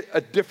to take it a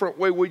different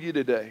way with you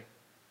today.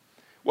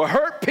 Well,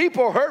 hurt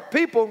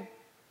people.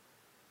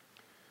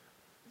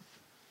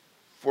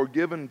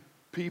 Forgiven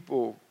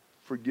people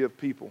forgive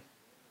people.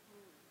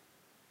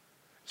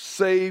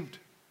 Saved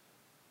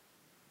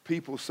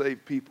people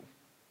save people.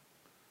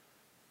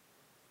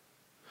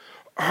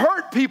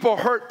 Hurt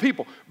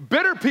people.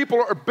 Bitter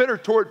people are bitter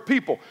toward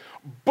people.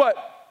 But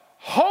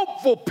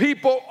hopeful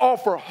people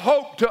offer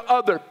hope to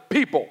other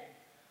people.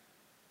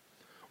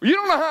 You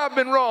don't know how I've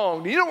been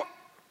wronged. You know,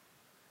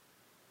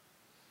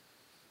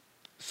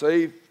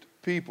 saved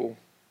people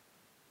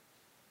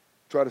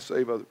try to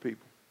save other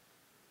people.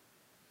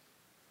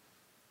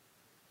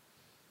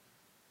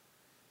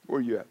 Where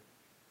are you at?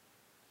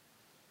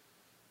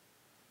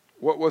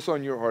 What's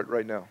on your heart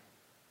right now?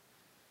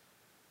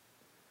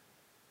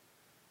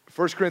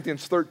 1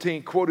 Corinthians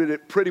 13 quoted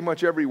at pretty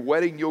much every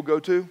wedding you'll go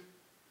to.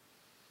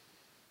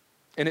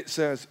 And it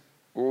says,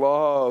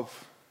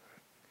 love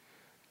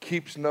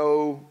keeps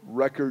no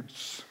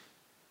records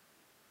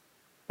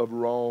of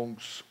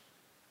wrongs.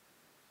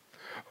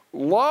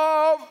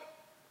 Love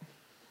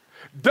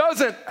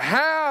doesn't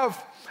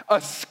have a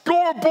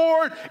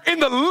scoreboard in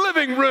the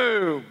living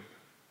room.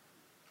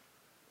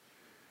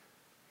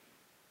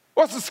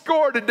 What's the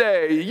score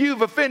today?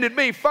 You've offended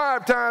me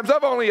 5 times.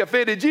 I've only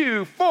offended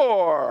you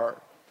 4.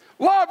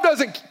 Love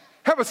doesn't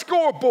have a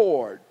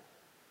scoreboard.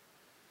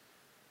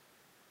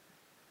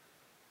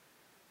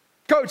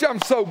 Coach,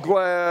 I'm so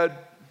glad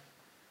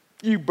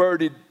you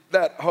birdied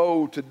that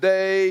hole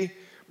today,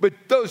 but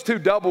those 2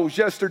 doubles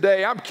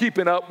yesterday, I'm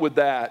keeping up with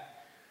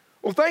that.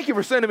 Well, thank you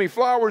for sending me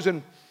flowers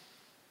and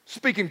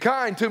speaking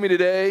kind to me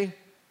today,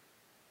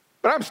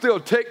 but I'm still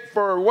ticked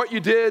for what you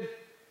did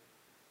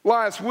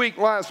last week,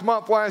 last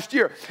month, last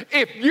year.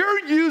 If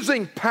you're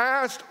using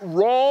past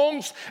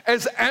wrongs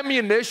as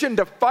ammunition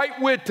to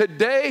fight with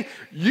today,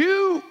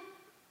 you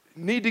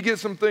need to get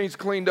some things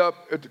cleaned up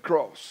at the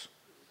cross.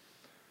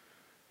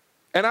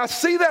 And I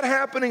see that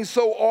happening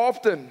so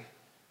often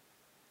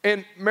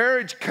in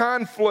marriage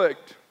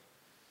conflict.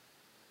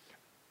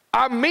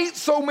 I meet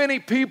so many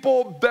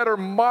people that are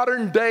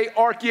modern day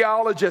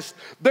archaeologists.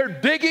 They're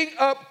digging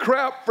up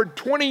crap for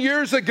 20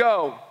 years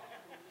ago.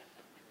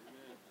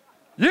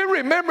 You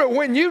remember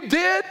when you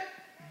did?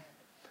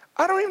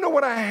 I don't even know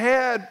what I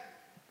had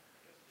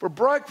for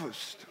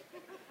breakfast.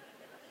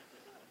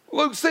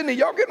 Luke, Sydney,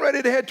 y'all getting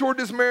ready to head toward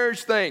this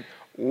marriage thing.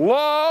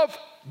 Love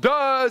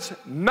does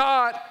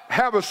not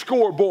have a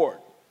scoreboard.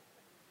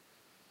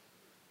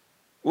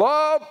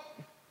 Love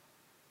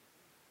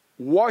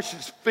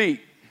washes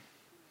feet.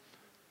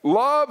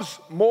 Love's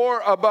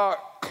more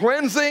about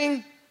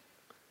cleansing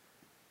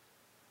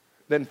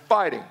than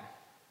fighting.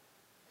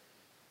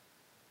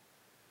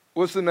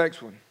 What's the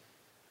next one?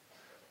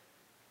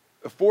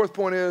 The 4th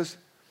point is,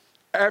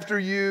 after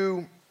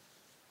you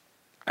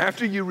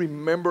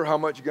remember how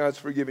much God's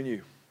forgiven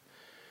you,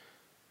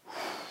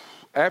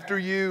 after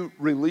you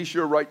release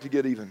your right to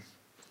get even,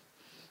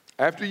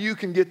 after you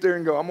can get there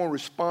and go, I'm going to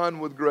respond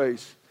with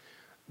grace,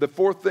 the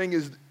 4th thing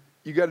is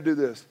you got to do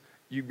this.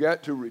 You've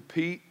got to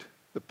repeat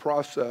the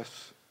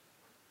process.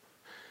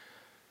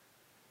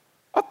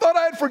 I thought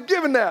I had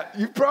forgiven that.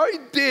 You probably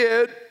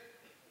did,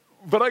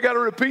 but I got to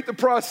repeat the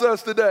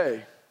process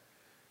today.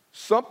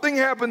 Something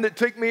happened that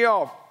ticked me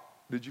off.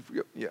 Did you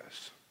forgive?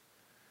 Yes.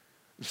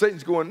 And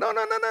Satan's going, no.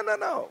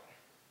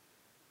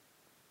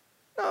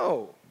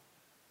 No.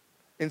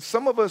 And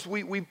some of us,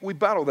 we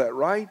battle that,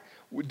 right?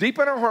 Deep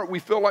in our heart, we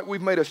feel like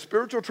we've made a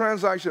spiritual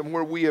transaction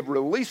where we have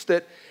released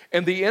it,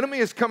 and the enemy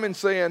is coming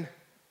saying,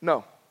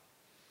 no.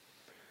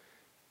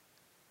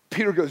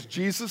 Peter goes,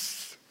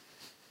 Jesus,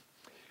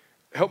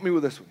 help me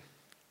with this one.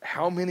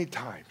 How many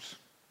times?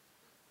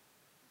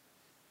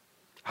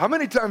 How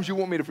many times you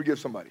want me to forgive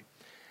somebody?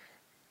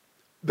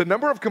 The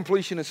number of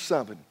completion is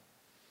 7.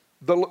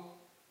 The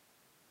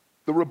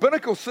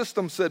rabbinical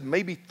system said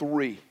maybe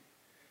 3.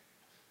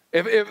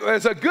 If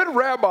as a good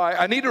rabbi,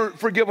 I need to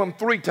forgive them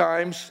 3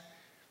 times,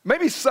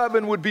 maybe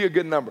 7 would be a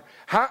good number.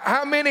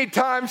 How many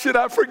times should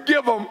I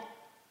forgive them?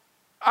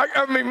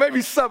 I mean,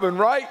 maybe 7,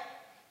 right?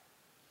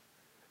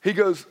 He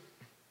goes,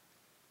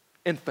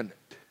 infinite.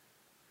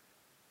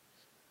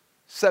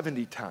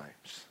 70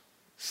 times.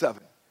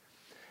 7.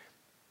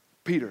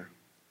 Peter,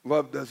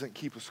 love doesn't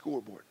keep a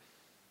scoreboard.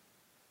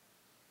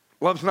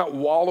 Love's not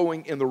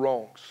wallowing in the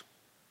wrongs.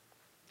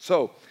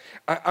 So,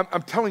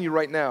 I'm telling you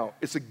right now,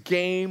 it's a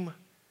game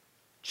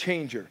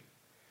changer.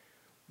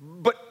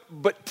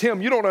 But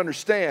Tim, you don't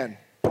understand.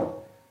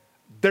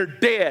 They're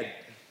dead.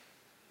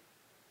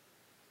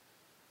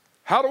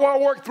 How do I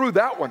work through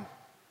that one?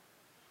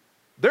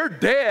 They're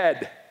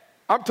dead.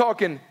 I'm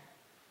talking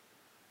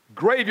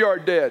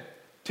graveyard dead.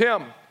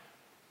 Tim,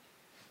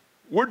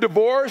 we're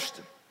divorced.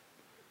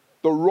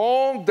 The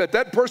wrong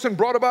that person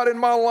brought about in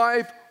my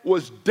life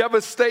was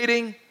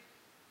devastating.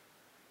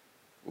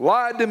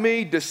 Lied to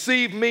me,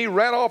 deceived me,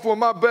 ran off with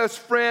my best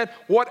friend.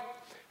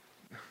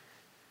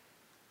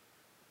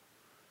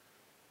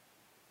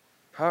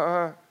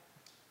 How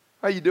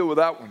you deal with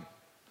that one?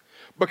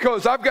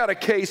 Because I've got a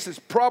case that's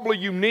probably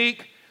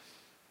unique,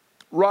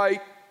 right?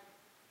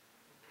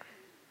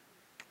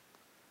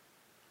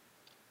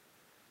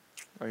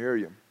 I hear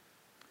you.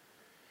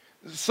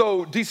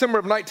 So December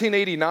of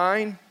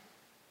 1989,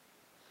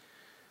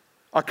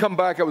 I come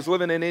back. I was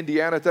living in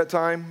Indiana at that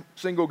time,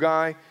 single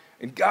guy.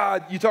 And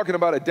God, you're talking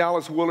about a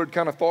Dallas Willard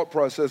kind of thought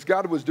process.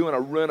 God was doing a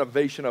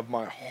renovation of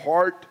my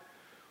heart.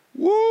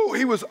 Woo!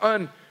 He was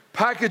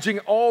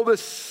unpackaging all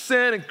this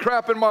sin and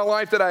crap in my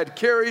life that I had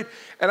carried.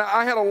 And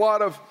I had a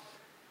lot of,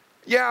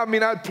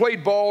 I'd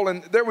played ball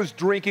and there was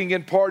drinking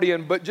and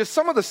partying, but just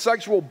some of the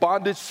sexual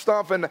bondage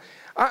stuff. And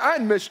I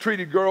had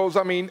mistreated girls.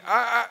 I mean,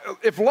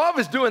 if love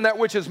is doing that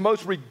which is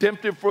most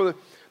redemptive for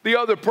the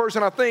other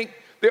person, I think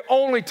the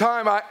only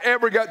time I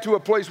ever got to a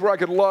place where I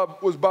could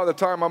love was by the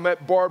time I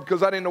met Barb,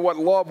 because I didn't know what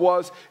love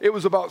was. It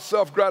was about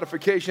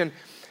self-gratification.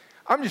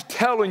 I'm just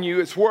telling you,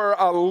 it's where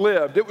I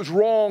lived. It was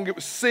wrong. It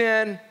was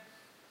sin.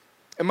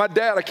 And my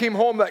dad, I came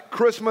home that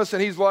Christmas,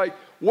 and he's like,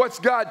 what's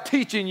God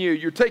teaching you?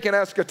 You're taking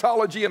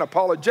eschatology and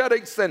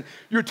apologetics, and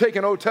you're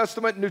taking Old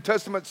Testament and New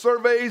Testament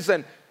surveys,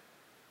 and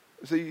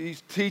so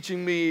he's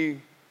teaching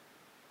me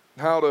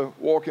how to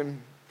walk in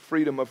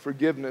freedom of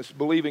forgiveness,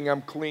 believing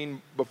I'm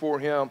clean before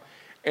him,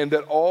 and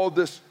that all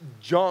this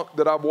junk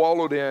that I've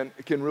wallowed in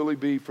can really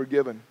be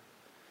forgiven.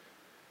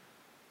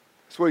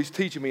 That's what he's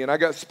teaching me. And I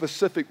got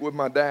specific with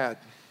my dad.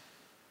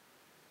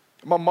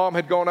 My mom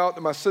had gone out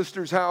to my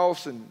sister's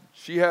house, and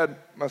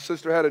my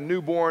sister had a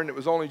newborn. It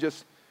was only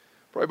just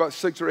probably about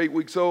 6 or 8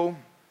 weeks old.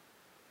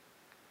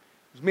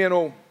 It was me and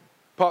old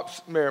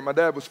Pops married. My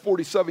dad was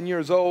 47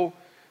 years old,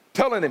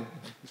 telling him,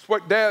 it's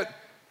what Dad,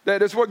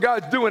 it's what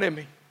God's doing in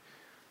me.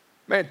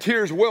 Man,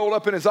 tears welled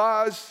up in his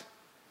eyes.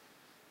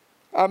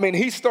 I mean,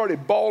 he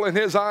started bawling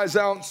his eyes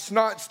out, and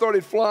snot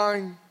started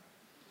flying.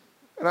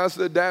 And I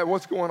said, Dad,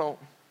 what's going on?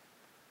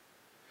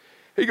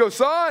 He goes,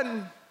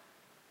 son,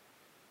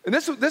 and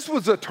this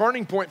was a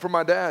turning point for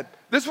my dad.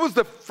 This was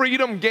the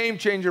freedom game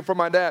changer for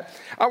my dad.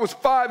 I was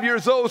 5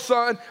 years old,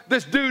 son.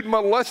 This dude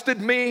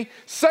molested me,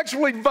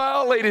 sexually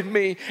violated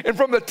me. And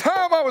from the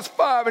time I was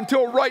 5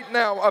 until right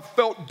now, I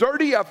felt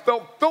dirty, I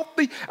felt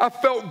filthy, I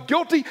felt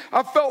guilty.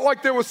 I felt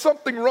like there was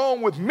something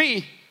wrong with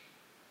me.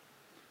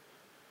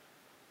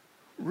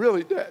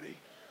 Really, Daddy?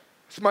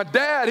 It's my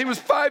dad. He was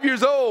 5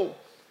 years old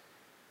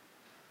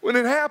when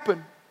it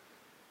happened.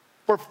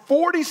 For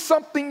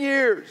 40-something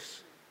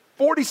years,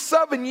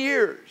 47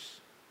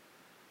 years,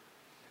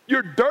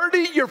 you're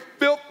dirty, you're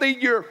filthy,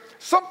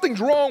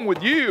 something's wrong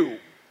with you.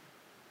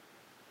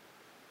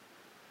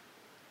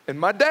 And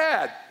my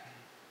dad,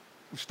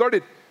 we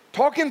started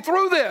talking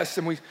through this,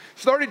 and we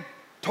started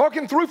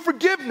talking through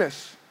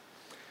forgiveness.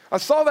 I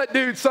saw that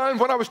dude, son,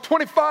 when I was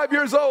 25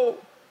 years old.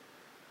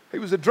 He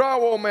was a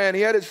drywall man.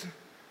 He had his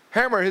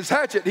hammer, his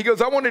hatchet. He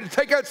goes, I wanted to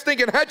take that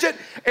stinking hatchet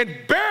and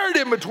bury it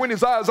in between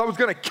his eyes. I was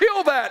going to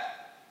kill that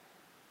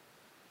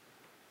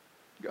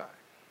guy.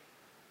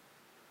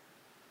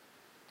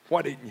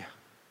 Why didn't you?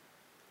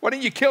 Why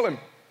didn't you kill him?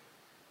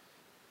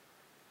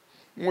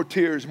 More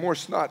tears, more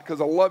snot,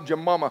 because I loved your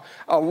mama.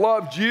 I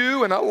loved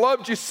you, and I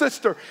loved your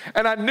sister.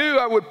 And I knew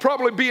I would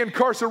probably be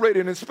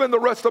incarcerated and spend the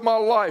rest of my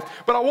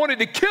life. But I wanted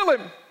to kill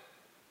him.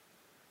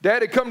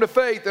 Dad had come to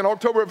faith in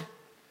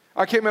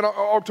I came in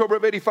October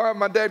of 85.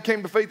 My dad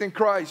came to faith in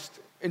Christ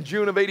in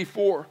June of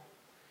 84.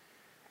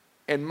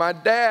 And my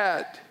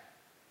dad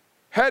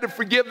had to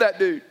forgive that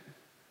dude.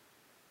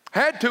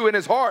 Had to in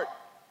his heart.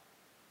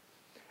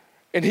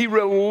 And he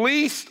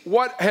released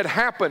what had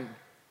happened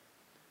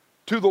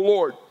to the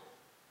Lord.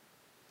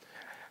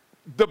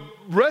 The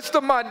rest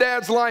of my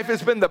dad's life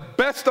has been the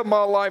best of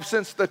my life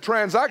since the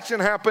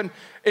transaction happened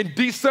in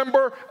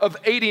December of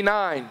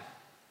 89.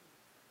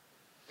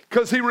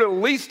 Because he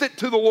released it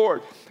to the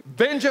Lord.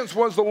 Vengeance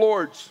was the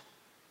Lord's.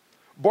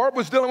 Barb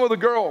was dealing with a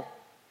girl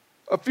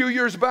a few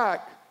years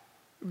back.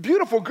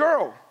 Beautiful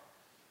girl.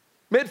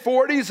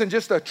 Mid-40s and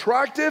just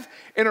attractive.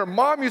 And her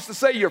mom used to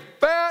say, you're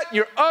fat,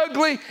 you're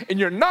ugly, and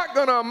you're not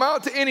going to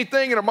amount to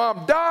anything. And her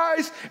mom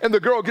dies, and the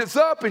girl gets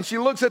up, and she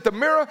looks at the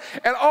mirror,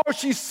 and all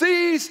she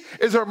sees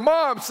is her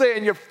mom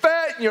saying, you're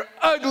fat, and you're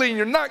ugly, and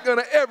you're not going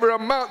to ever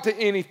amount to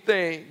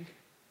anything.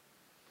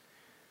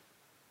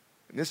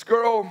 And this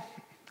girl,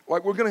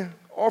 like we're going to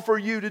offer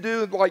you to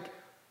do, like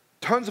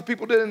tons of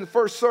people did in the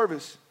first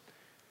service,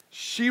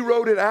 she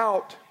wrote it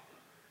out.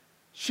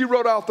 She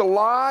wrote out the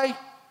lie.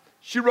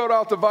 She wrote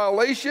out the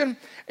violation.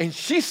 And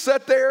she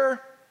sat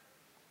there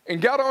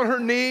and got on her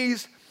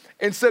knees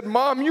and said,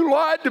 Mom, you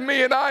lied to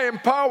me and I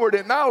empowered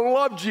it and I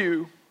loved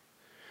you.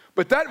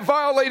 But that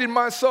violated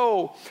my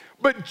soul.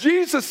 But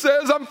Jesus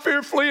says I'm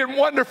fearfully and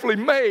wonderfully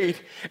made.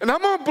 And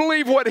I'm going to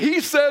believe what he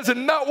says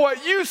and not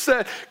what you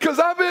said, because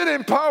I've been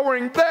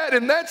empowering that,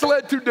 and that's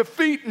led to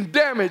defeat and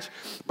damage.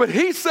 But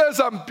he says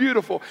I'm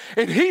beautiful.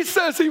 And he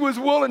says he was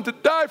willing to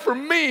die for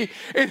me.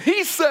 And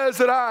he says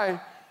that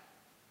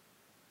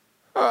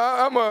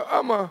I'm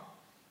a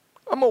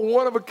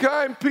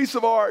one-of-a-kind piece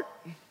of art.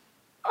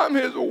 I'm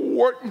his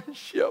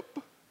workmanship.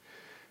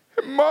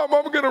 And Mom,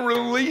 I'm going to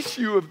release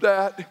you of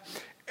that.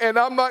 And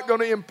I'm not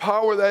going to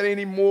empower that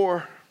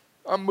anymore.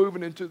 I'm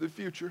moving into the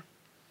future.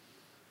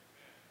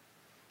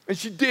 And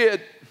she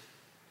did. I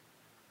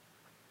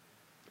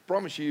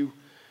promise you,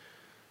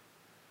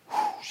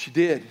 she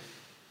did.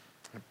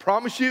 I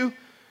promise you,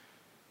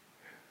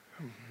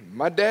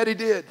 my daddy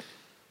did.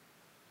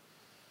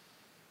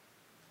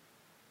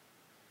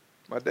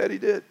 My daddy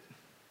did.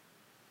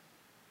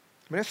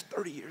 I mean, that's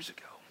 30 years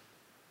ago.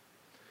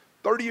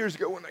 30 years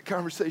ago when that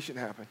conversation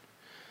happened.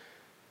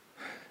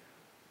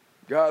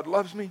 God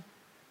loves me.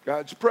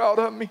 God's proud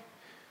of me.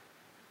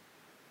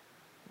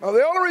 Now,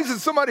 the only reason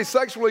somebody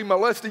sexually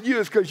molested you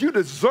is because you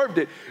deserved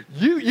it.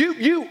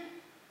 You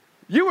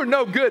were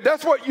no good.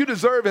 That's what you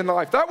deserve in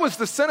life. That was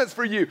the sentence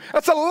for you.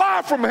 That's a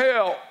lie from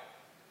hell.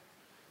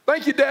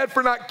 Thank you, Dad,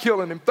 for not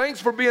killing him. Thanks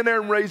for being there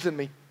and raising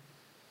me.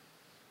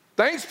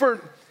 Thanks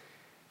for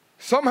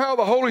somehow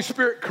the Holy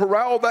Spirit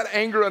corralled that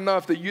anger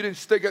enough that you didn't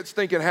stick that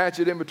stinking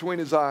hatchet in between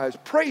his eyes.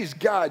 Praise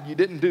God you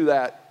didn't do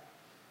that.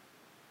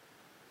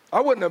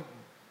 I wouldn't have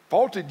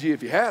faulted you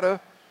if you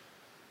had.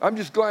 I'm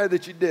just glad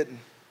that you didn't.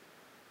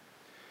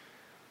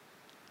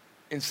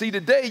 And see,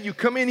 today you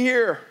come in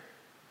here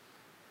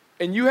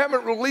and you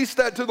haven't released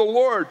that to the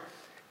Lord,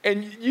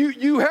 and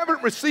you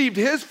haven't received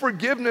his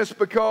forgiveness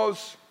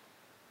because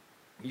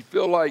you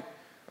feel like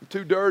I'm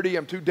too dirty,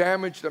 I'm too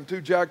damaged, I'm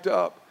too jacked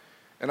up.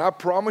 And I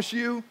promise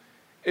you,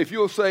 if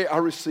you'll say, I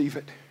receive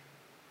it,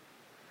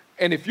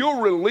 And if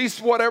you'll release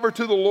whatever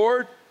to the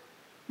Lord,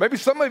 maybe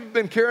some of you have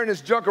been carrying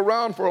this junk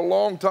around for a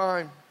long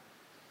time.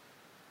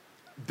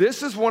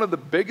 This is one of the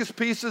biggest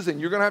pieces, and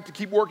you're going to have to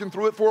keep working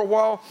through it for a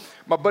while.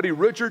 My buddy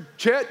Richard,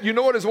 Chet, you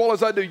know it as well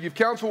as I do. You've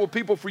counseled with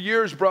people for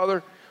years,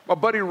 brother. My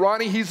buddy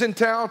Ronnie, he's in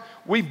town.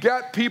 We've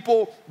got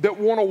people that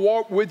want to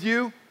walk with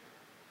you.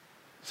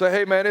 Say,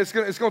 hey, man, it's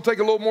going to take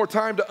a little more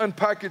time to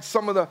unpackage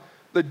some of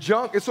the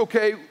junk. It's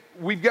okay.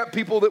 We've got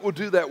people that will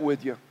do that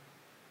with you.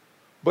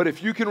 But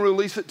if you can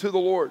release it to the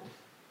Lord,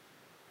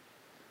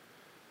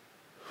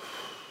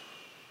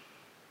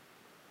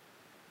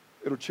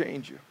 it'll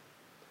change you.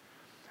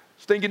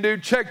 Stinking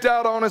dude checked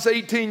out on us,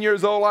 18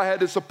 years old. I had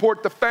to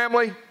support the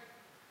family.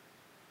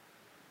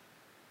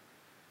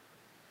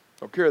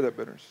 Don't carry that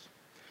bitterness.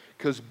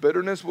 Because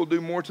bitterness will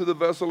do more to the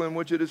vessel in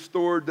which it is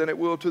stored than it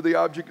will to the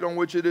object on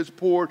which it is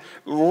poured.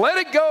 Let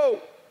it go.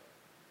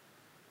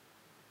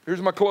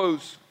 Here's my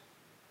close.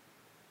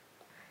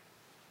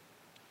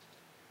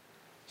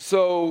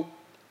 So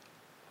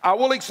I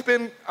will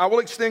extend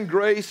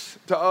grace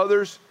to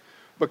others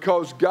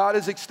because God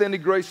has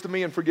extended grace to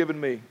me and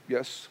forgiven me.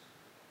 Yes.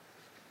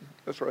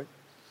 That's right.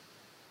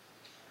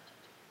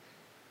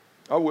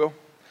 I will.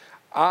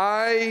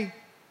 I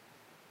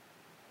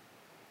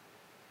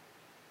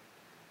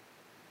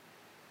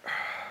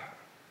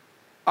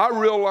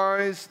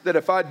realize that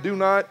if I do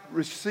not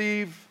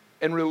receive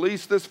and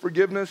release this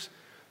forgiveness,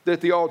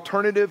 that the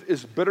alternative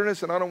is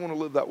bitterness, and I don't want to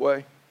live that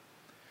way.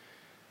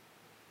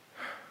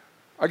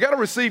 I got to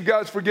receive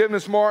God's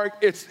forgiveness, Mark.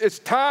 It's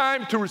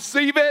time to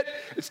receive it.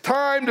 It's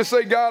time to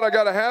say, God, I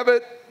got to have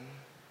it.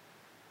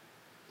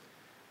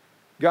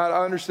 God,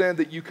 I understand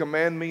that you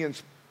command me and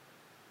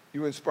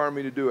you inspire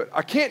me to do it.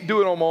 I can't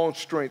do it on my own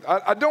strength.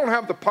 I don't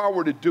have the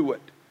power to do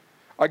it.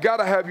 I got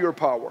to have your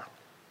power.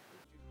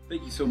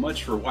 Thank you so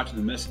much for watching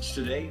the message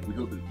today. We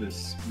hope that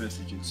this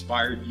message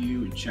inspired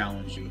you and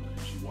challenged you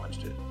as you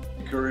watched it.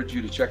 I encourage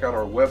you to check out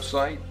our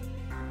website.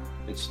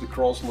 It's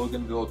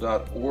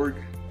thecrossloganville.org.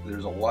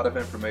 There's a lot of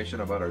information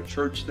about our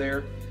church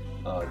there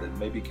that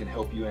maybe can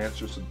help you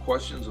answer some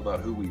questions about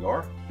who we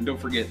are. And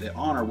don't forget that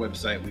on our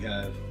website we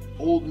have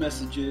old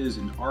messages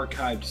and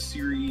archived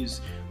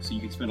series, so you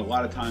can spend a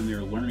lot of time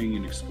there learning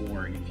and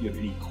exploring. If you have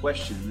any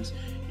questions,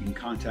 you can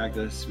contact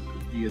us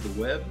via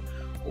the web,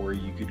 or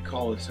you could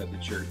call us at the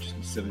church,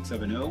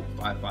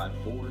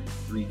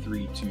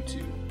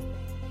 770-554-3322.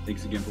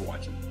 Thanks again for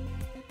watching.